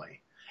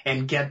family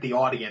and get the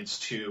audience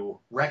to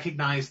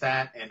recognize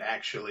that and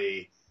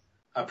actually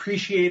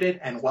appreciate it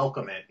and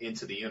welcome it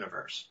into the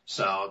universe.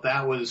 So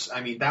that was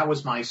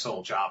my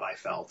sole job, I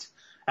felt.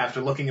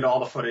 After looking at all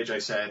the footage, I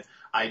said,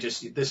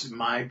 this is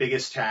my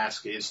biggest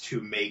task, is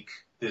to make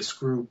this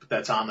group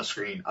that's on the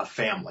screen a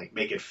family,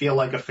 make it feel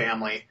like a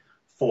family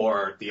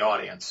for the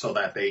audience so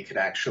that they could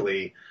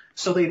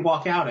they'd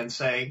walk out and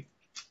say,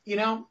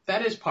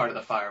 that is part of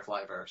the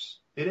Firefly verse.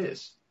 It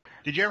is.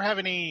 Did you ever have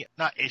any,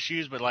 not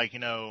issues, but like,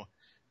 did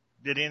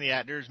any of the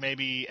actors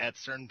maybe at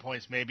certain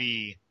points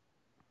maybe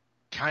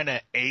kind of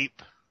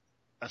ape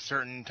a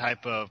certain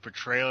type of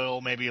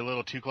portrayal, maybe a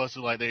little too close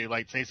to, like, they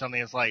like say something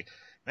that's like,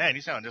 man,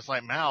 you sound just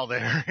like Mal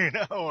there, you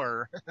know,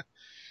 or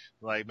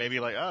like maybe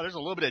like, oh, there's a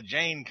little bit of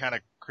Jane kind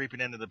of creeping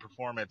into the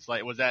performance.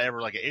 Like, was that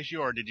ever like an issue,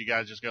 or did you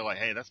guys just go like,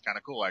 hey, that's kind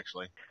of cool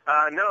actually?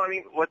 No, I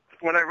mean,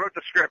 when I wrote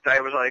the script,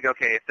 I was like,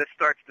 okay, if this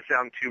starts to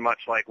sound too much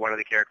like one of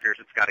the characters,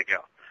 it's got to go.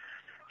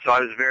 So I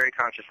was very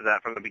conscious of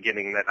that from the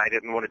beginning, that I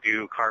didn't want to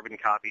do carbon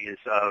copies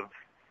of,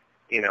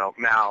 you know,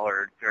 Mal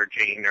or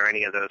Jane or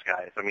any of those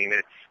guys. I mean,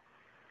 it's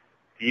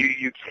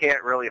you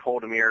can't really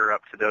hold a mirror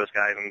up to those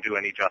guys and do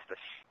any justice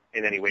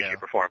in any way,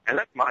 shape, or form. And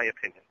that's my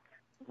opinion.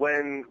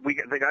 When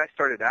the guy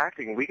started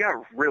acting, we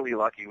got really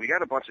lucky. We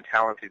got a bunch of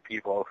talented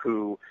people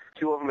who,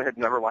 two of them had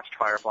never watched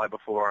Firefly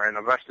before, and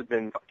the rest had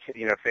been,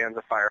 you know, fans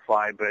of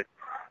Firefly, but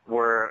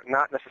were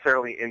not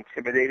necessarily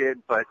intimidated,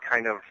 but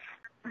kind of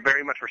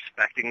very much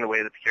respecting the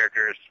way that the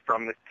characters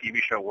from the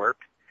TV show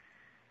worked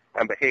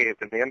and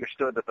behaved, and they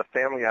understood that the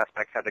family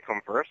aspect had to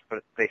come first,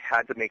 but they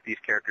had to make these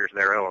characters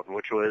their own,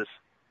 which was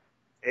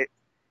it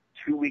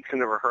 2 weeks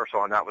into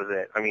rehearsal, and that was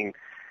it. I mean,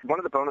 one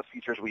of the bonus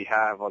features we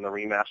have on the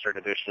remastered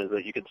edition is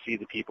that you can see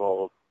the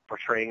people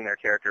portraying their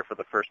character for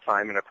the first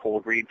time in a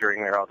cold read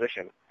during their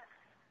audition.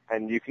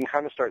 And you can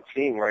kind of start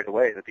seeing right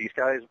away that these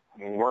guys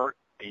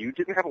you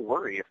didn't have a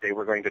worry if they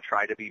were going to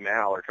try to be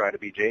Mal or try to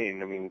be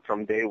Jane. I mean,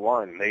 from day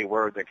one, they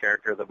were the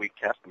character that we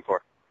cast them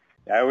for.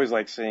 Yeah, I always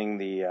like seeing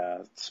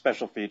the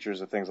special features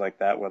of things like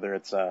that, whether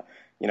it's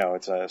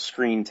it's a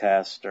screen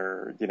test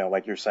or,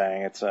 like you're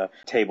saying, it's a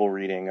table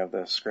reading of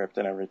the script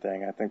and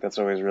everything. I think that's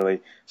always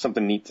really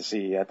something neat to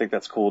see. I think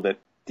that's cool that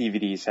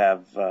DVDs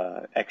have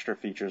extra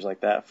features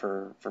like that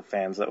for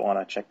fans that want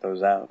to check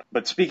those out.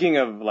 But speaking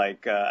of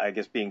I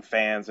guess being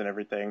fans and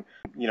everything,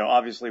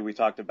 obviously we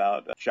talked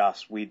about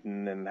Joss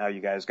Whedon and how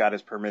you guys got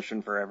his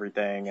permission for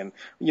everything and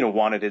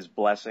wanted his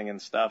blessing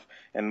and stuff.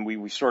 And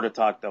we sort of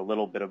talked a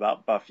little bit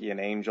about Buffy and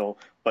Angel,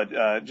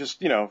 but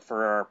just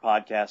for our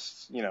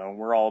podcasts,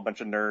 we're all a bunch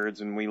of nerds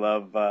and we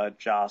love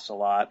Joss a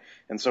lot.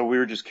 And so we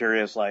were just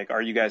curious,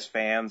 are you guys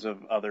fans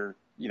of other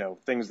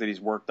things that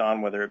he's worked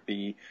on, whether it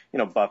be,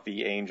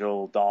 Buffy,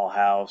 Angel,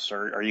 Dollhouse,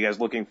 or are you guys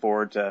looking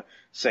forward to,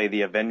 say,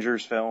 the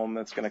Avengers film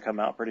that's going to come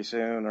out pretty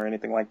soon or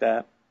anything like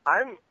that?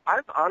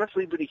 I've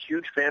honestly been a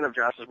huge fan of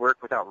Joss's work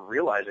without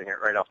realizing it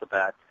right off the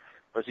bat.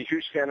 I was a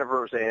huge fan of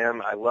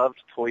Roseanne. I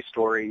loved Toy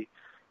Story.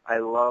 I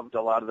loved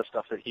a lot of the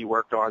stuff that he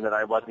worked on that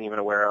I wasn't even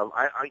aware of.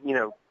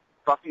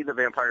 Buffy the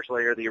Vampire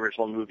Slayer, the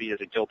original movie,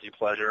 is a guilty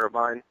pleasure of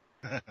mine.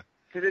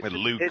 With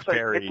Luke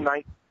Perry. It's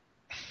nice.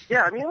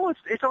 Yeah, I mean,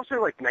 it's also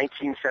like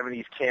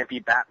 1970s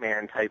campy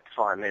Batman type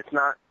fun.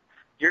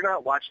 You're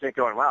not watching it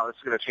going, wow, this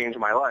is going to change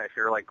my life.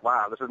 You're like,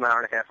 wow, this is an hour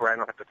and a half where I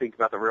don't have to think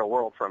about the real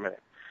world for a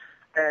minute.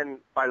 And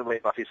by the way,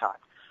 Buffy's hot.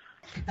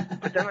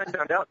 But then I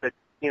found out that,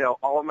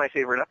 all of my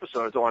favorite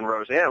episodes on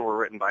Roseanne were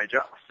written by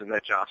Joss, and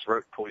that Joss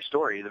wrote Toy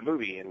Story, the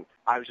movie. And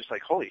I was just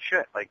like, holy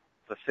shit,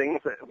 the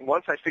things that,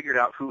 once I figured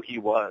out who he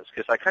was,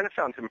 because I kind of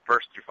found him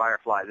first through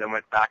Firefly, then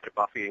went back to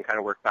Buffy and kind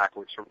of worked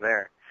backwards from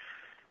there.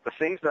 The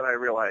things that I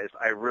realized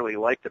I really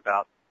liked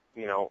about,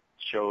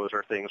 shows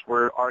or things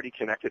were already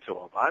connected to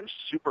him. I'm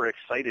super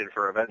excited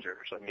for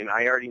Avengers. I mean,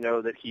 I already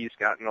know that he's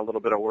gotten a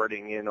little bit of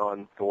wording in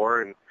on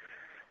Thor and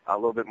a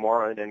little bit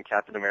more in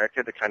Captain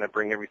America to kind of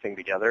bring everything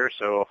together.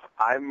 So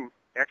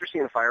after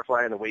seeing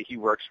Firefly and the way he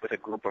works with a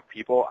group of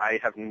people,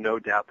 I have no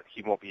doubt that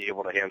he won't be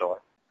able to handle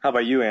it. How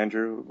about you,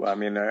 Andrew? I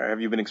mean,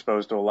 have you been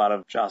exposed to a lot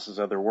of Joss's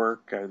other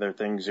work? Are there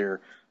things you're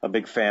a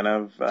big fan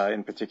of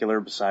in particular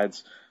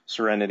besides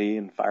Serenity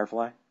and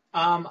Firefly?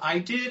 I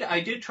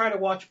did try to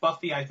watch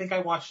Buffy. I think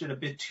I watched it a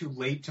bit too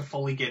late to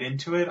fully get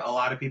into it. A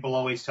lot of people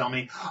always tell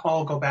me,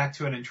 oh, go back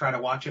to it and try to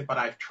watch it, but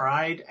I've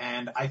tried,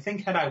 and I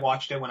think had I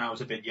watched it when I was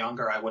a bit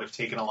younger, I would have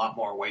taken a lot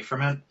more away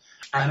from it.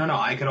 I don't know.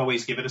 I could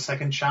always give it a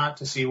second shot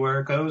to see where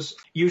it goes.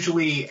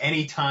 Usually,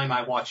 anytime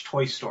I watch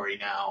Toy Story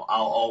now,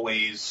 I'll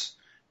always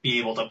be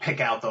able to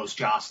pick out those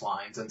Joss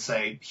lines and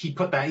say, he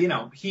put that,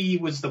 he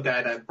was the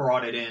guy that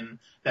brought in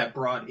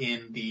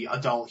the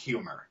adult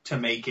humor to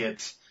make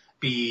it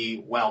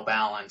be well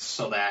balanced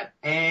so that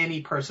any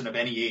person of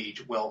any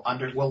age will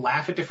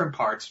laugh at different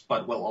parts,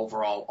 but will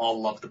overall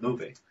all love the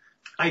movie.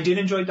 I did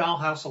enjoy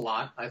Dollhouse a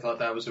lot. I thought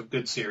that was a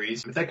good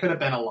series. That could have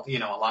been a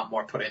lot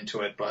more put into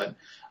it, but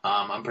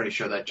I'm pretty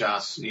sure that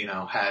Joss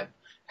had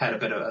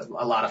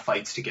a lot of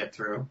fights to get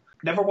through.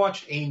 Never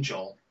watched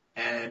Angel,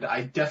 and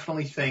I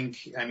definitely think,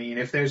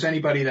 if there's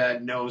anybody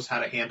that knows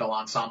how to handle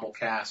ensemble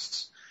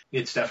casts,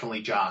 it's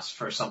definitely Joss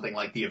for something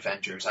like the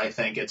Avengers. I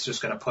think it's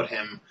just going to put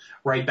him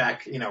right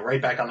back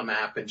on the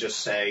map and just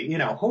say,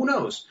 who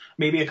knows?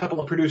 Maybe a couple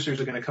of producers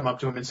are going to come up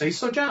to him and say,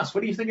 so Joss,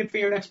 what are you thinking for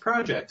your next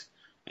project?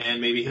 And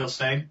maybe he'll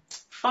say,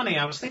 funny,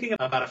 I was thinking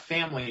about a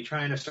family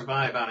trying to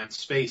survive out in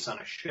space on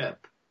a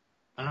ship.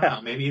 I don't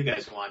know, maybe you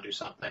guys want to do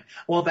something.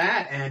 Well,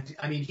 that,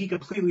 and he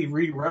completely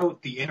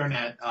rewrote the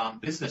internet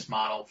business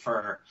model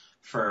for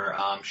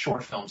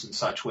short films and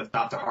such with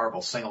Dr.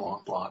 Horrible's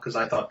sing-along blog, because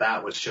I thought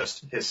that was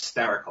just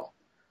hysterical.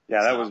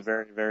 Yeah, that was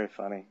very, very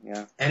funny.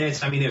 Yeah. And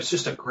it was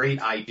just a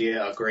great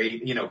idea,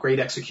 great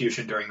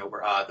execution during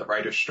the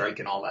writer's strike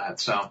and all that.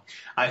 So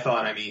I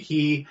thought,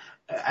 he,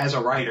 as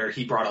a writer,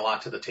 he brought a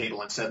lot to the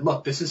table and said,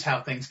 look, this is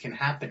how things can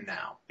happen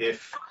now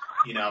if,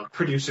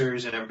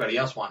 producers and everybody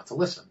else wanted to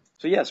listen.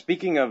 So yeah,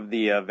 speaking of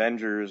the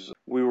Avengers,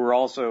 we were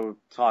also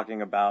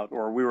talking about,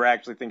 or we were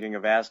actually thinking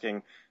of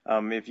asking,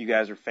 if you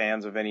guys are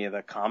fans of any of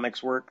the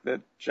comics work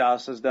that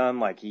Joss has done.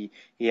 Like he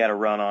had a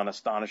run on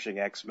Astonishing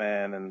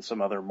X-Men and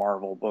some other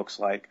Marvel books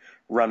like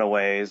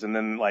Runaways. And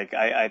then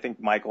I think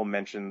Michael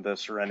mentioned the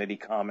Serenity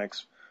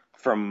comics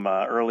from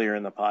earlier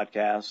in the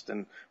podcast.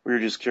 And we were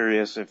just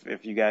curious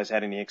if you guys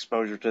had any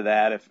exposure to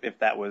that, if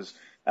that was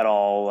at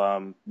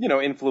all,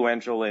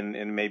 influential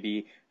in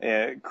maybe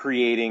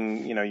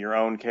creating, your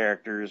own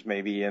characters,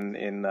 maybe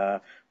in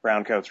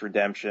Browncoat's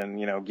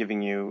Redemption,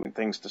 giving you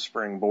things to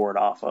springboard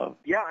off of.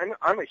 Yeah,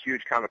 I'm a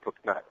huge comic book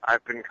nut.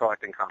 I've been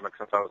collecting comics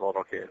since I was a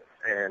little kid,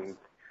 and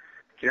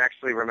can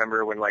actually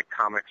remember when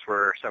comics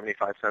were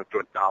 75 cents to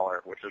 $1,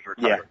 which is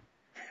retired.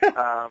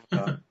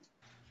 Yeah.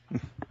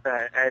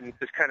 And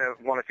just kind of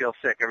want to feel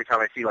sick every time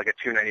I see a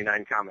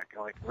 $2.99 comic.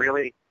 I'm like,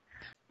 really?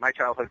 My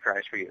childhood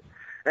cries for you.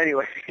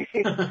 Anyway,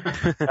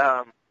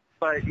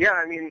 but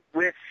yeah,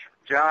 with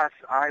Joss,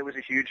 I was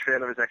a huge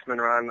fan of his X-Men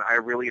run. I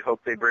really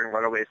hope they bring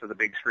Runaways to the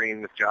big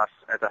screen with Joss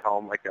at the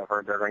helm like I've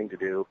heard they're going to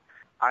do.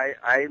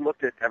 I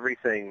looked at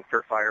everything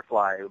for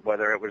Firefly,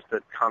 whether it was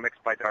the comics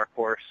by Dark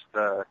Horse,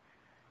 the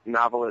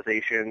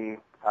novelization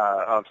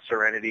of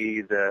Serenity,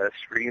 the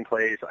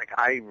screenplays.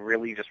 I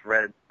really just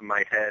read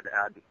my head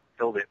and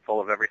filled it full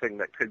of everything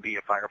that could be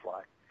a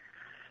Firefly.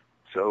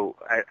 So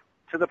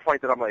to the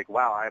point that I'm like,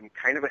 wow, I'm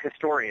kind of a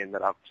historian,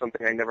 that I'm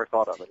something I never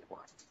thought of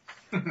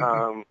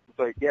anymore.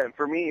 But yeah,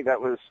 for me,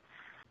 that was,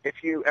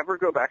 if you ever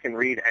go back and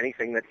read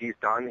anything that he's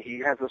done, he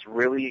has this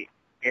really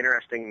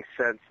interesting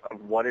sense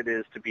of what it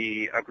is to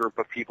be a group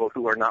of people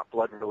who are not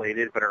blood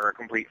related but are a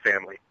complete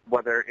family.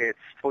 Whether it's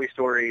Toy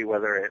Story,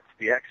 whether it's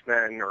the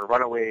X-Men or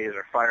Runaways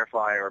or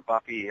Firefly or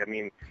Buffy,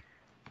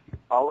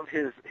 all of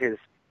his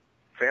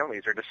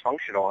families are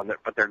dysfunctional,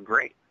 but they're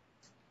great.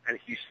 And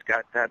he's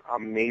got that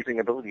amazing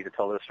ability to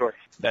tell those stories.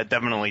 That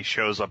definitely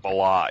shows up a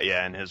lot,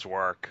 in his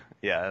work.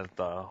 Yeah,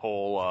 the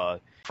whole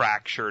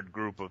fractured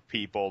group of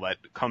people that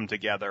come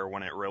together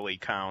when it really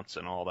counts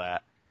and all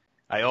that.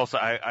 I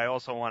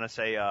also want to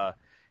say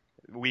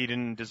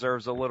Whedon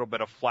deserves a little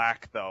bit of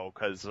flack, though,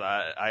 because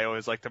I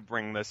always like to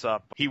bring this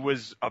up. He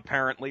was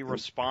apparently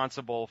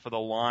responsible for the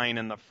line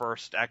in the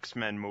first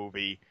X-Men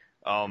movie,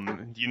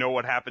 you know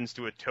what happens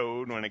to a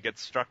toad when it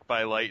gets struck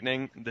by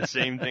lightning? The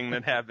same thing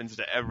that happens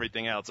to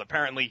everything else.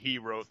 Apparently he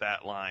wrote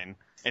that line,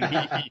 and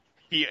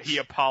he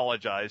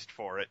apologized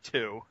for it,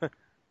 too.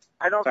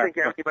 I don't think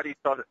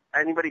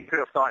anybody could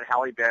have thought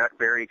Halle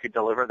Berry could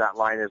deliver that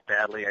line as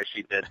badly as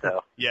she did,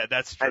 though. Yeah,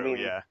 that's true,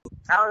 yeah.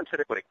 Alan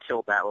Tudyk would have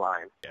killed that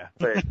line. Yeah.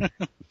 But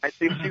I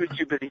think she was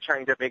too busy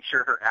trying to make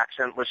sure her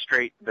accent was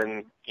straight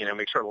than,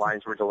 make sure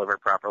lines were delivered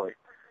properly.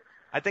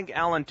 I think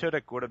Alan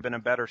Tudyk would have been a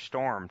better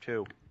Storm,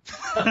 too.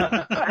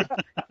 I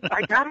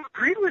gotta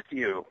agree with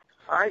you.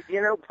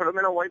 Put him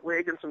in a white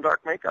wig and some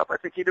dark makeup. I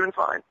think he'd have been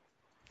fine.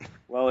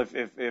 Well,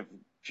 if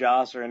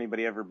Joss or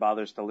anybody ever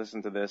bothers to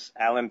listen to this,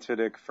 Alan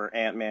Tudyk for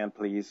Ant-Man,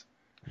 please.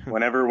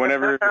 Whenever,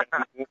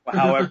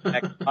 however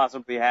that could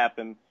possibly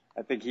happen,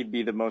 I think he'd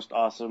be the most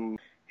awesome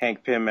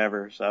Hank Pym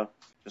ever. So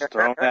just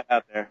throwing that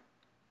out there.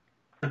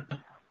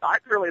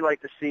 I'd really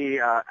like to see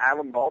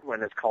Adam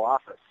Baldwin as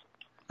Colossus.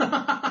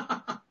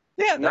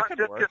 Yeah, not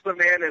just because the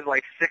man is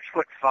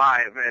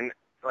 6'5" and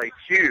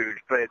huge,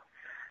 but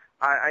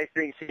I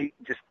think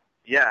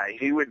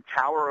he would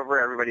tower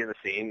over everybody in the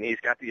scene. He's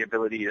got the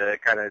ability to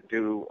kind of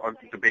do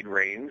the big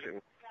range,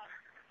 and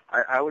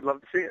I would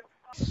love to see it.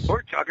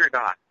 Or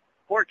Juggernaut.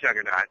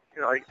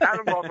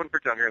 Adam Baldwin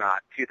for Juggernaut,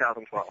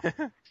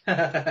 2012.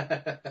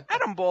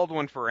 Adam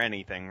Baldwin for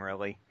anything,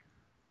 really.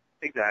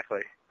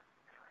 Exactly.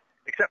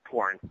 Except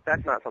porn.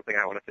 That's not something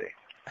I want to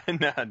see.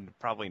 No,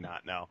 probably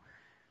not. No.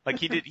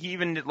 He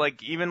even did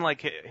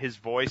his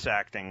voice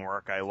acting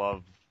work. I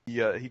love.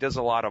 He does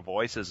a lot of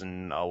voices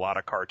in a lot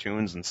of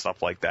cartoons and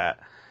stuff like that.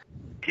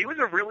 He was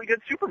a really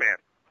good Superman.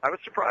 I was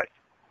surprised.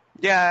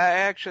 Yeah,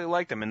 I actually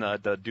liked him in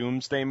the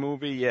Doomsday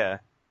movie. Yeah,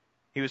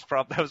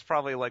 that was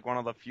probably one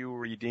of the few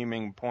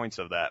redeeming points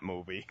of that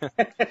movie.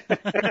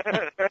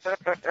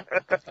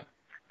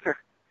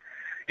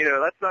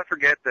 Let's not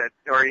forget that,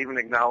 or even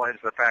acknowledge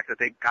the fact that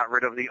they got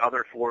rid of the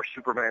other 4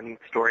 Superman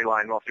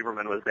storyline while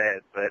Superman was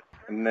dead. But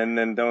and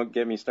then don't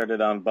get me started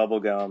on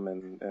Bubblegum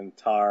and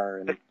Tar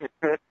and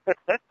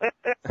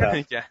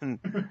yeah,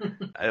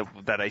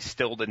 that I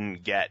still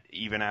didn't get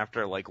even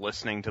after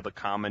listening to the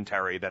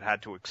commentary that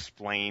had to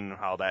explain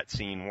how that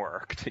scene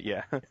worked.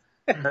 Yeah.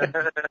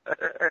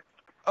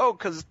 Oh,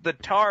 because the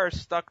Tar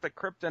stuck the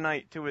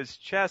kryptonite to his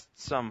chest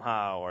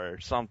somehow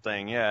or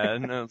something. Yeah,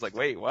 and I was like,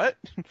 wait, what?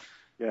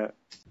 Yeah.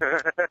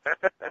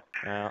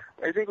 Yeah.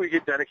 I think we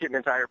could dedicate an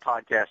entire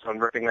podcast on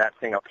ripping that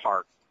thing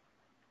apart.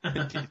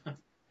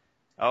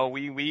 Oh,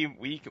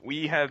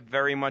 we have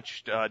very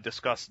much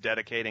discussed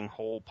dedicating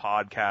whole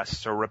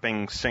podcasts to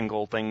ripping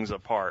single things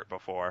apart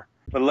before.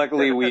 But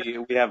luckily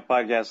we have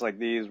podcasts like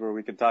these where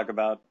we can talk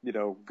about,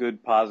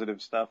 good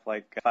positive stuff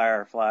like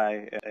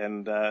Firefly.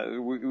 And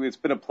it's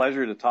been a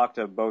pleasure to talk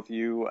to both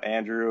you,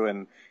 Andrew,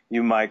 and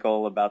you,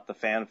 Michael, about the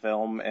fan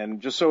film.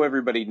 And just so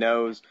everybody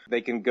knows,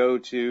 they can go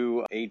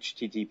to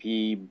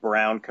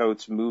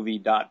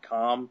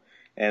http://browncoatsmovie.com.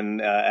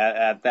 And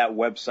at that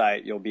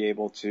website, you'll be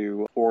able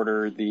to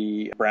order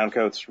the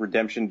Browncoats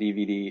Redemption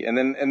DVD. And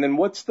then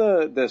what's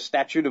the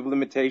statute of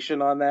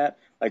limitation on that?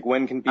 Like,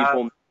 when can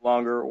people no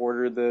longer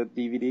order the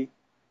DVD?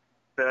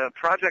 The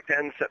project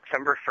ends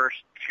September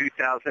 1st,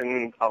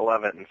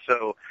 2011.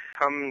 So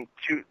come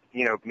to,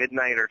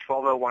 midnight or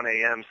 12:01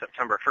 a.m.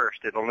 September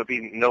 1st, it'll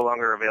be no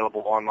longer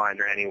available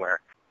online or anywhere.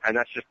 And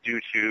that's just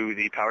due to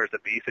the powers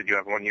that be said you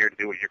have 1 year to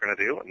do what you're going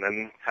to do and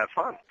then have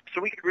fun.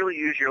 So we could really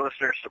use your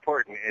listeners'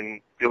 support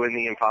in doing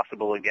the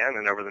impossible again.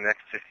 And over the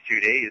next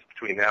few days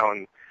between now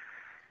and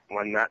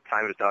when that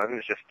time is done,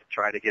 is just to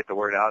try to get the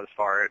word out as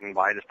far and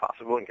wide as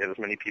possible and get as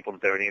many people to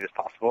donate as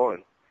possible,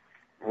 and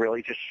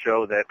really just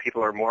show that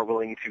people are more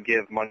willing to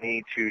give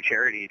money to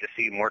charity to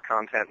see more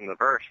content in the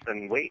verse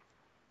than wait.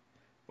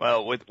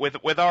 Well,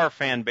 with our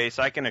fan base,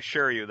 I can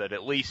assure you that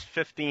at least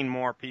 15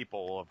 more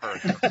people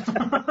have heard this.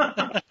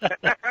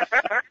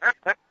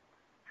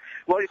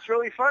 Well, it's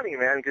really funny,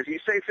 man, because you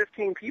say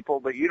 15 people,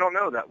 but you don't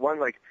know that one,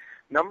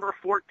 number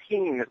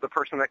 14 is the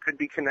person that could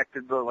be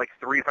connected to,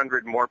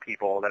 300 more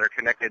people that are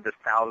connected to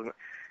 1,000.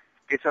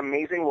 It's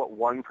amazing what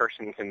one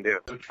person can do.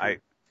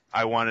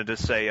 I wanted to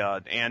say,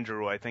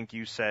 Andrew, I think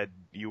you said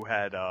you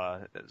had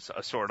a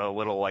sort of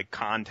little,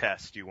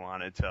 contest you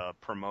wanted to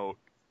promote.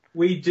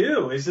 We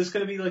do. Is this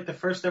going to be the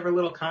first ever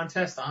little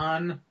contest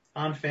on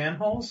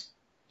Fanholes?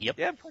 Yep.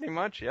 Yeah, pretty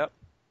much. Yep.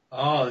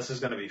 Oh, this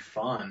is going to be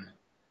fun.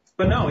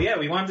 But no, yeah,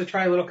 we wanted to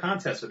try a little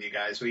contest with you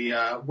guys.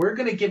 We're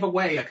going to give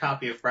away a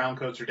copy of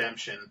Browncoats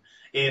Redemption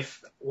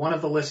if one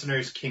of the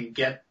listeners can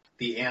get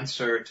the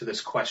answer to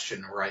this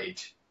question right.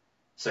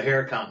 So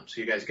here it comes.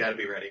 You guys got to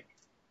be ready.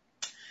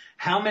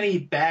 How many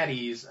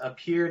baddies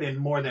appeared in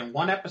more than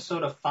one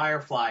episode of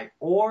Firefly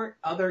or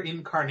other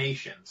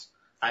incarnations?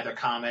 Either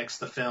comics,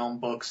 the film,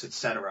 books,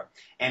 etc.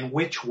 And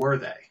which were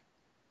they?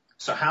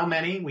 So how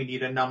many? We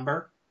need a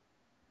number.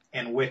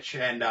 And which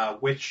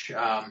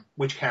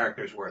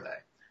characters were they?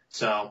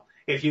 So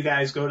if you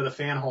guys go to the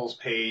Fanholes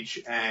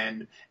page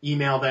and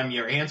email them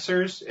your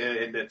answers,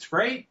 and it's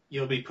right,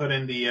 you'll be put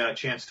in the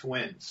chance to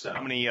win. So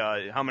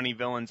how many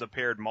villains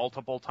appeared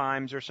multiple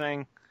times? You're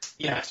saying?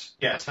 Yes.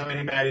 How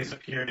many baddies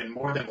appeared in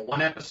more than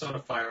one episode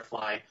of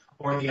Firefly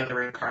or the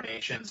other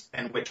incarnations,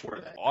 and which were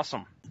they?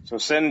 Awesome. So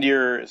send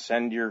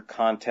your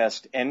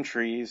contest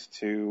entries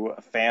to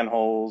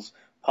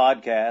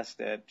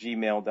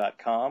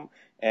fanholespodcast@gmail.com,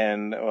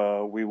 and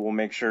we will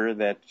make sure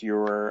that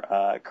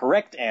your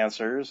correct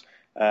answers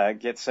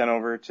get sent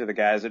over to the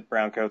guys at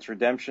Browncoats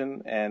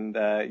Redemption, and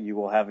you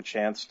will have a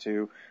chance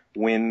to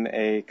win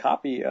a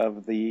copy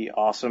of the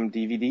awesome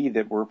DVD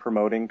that we're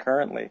promoting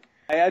currently.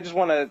 I just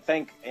want to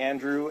thank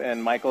Andrew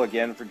and Michael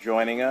again for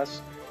joining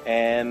us.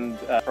 And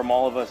from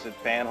all of us at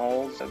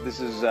Fanholes,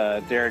 this is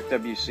Derek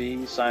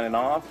WC signing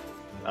off.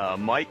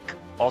 Mike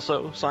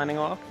also signing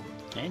off.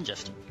 And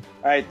Justin.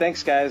 All right,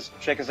 thanks, guys.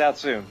 Check us out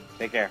soon.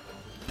 Take care.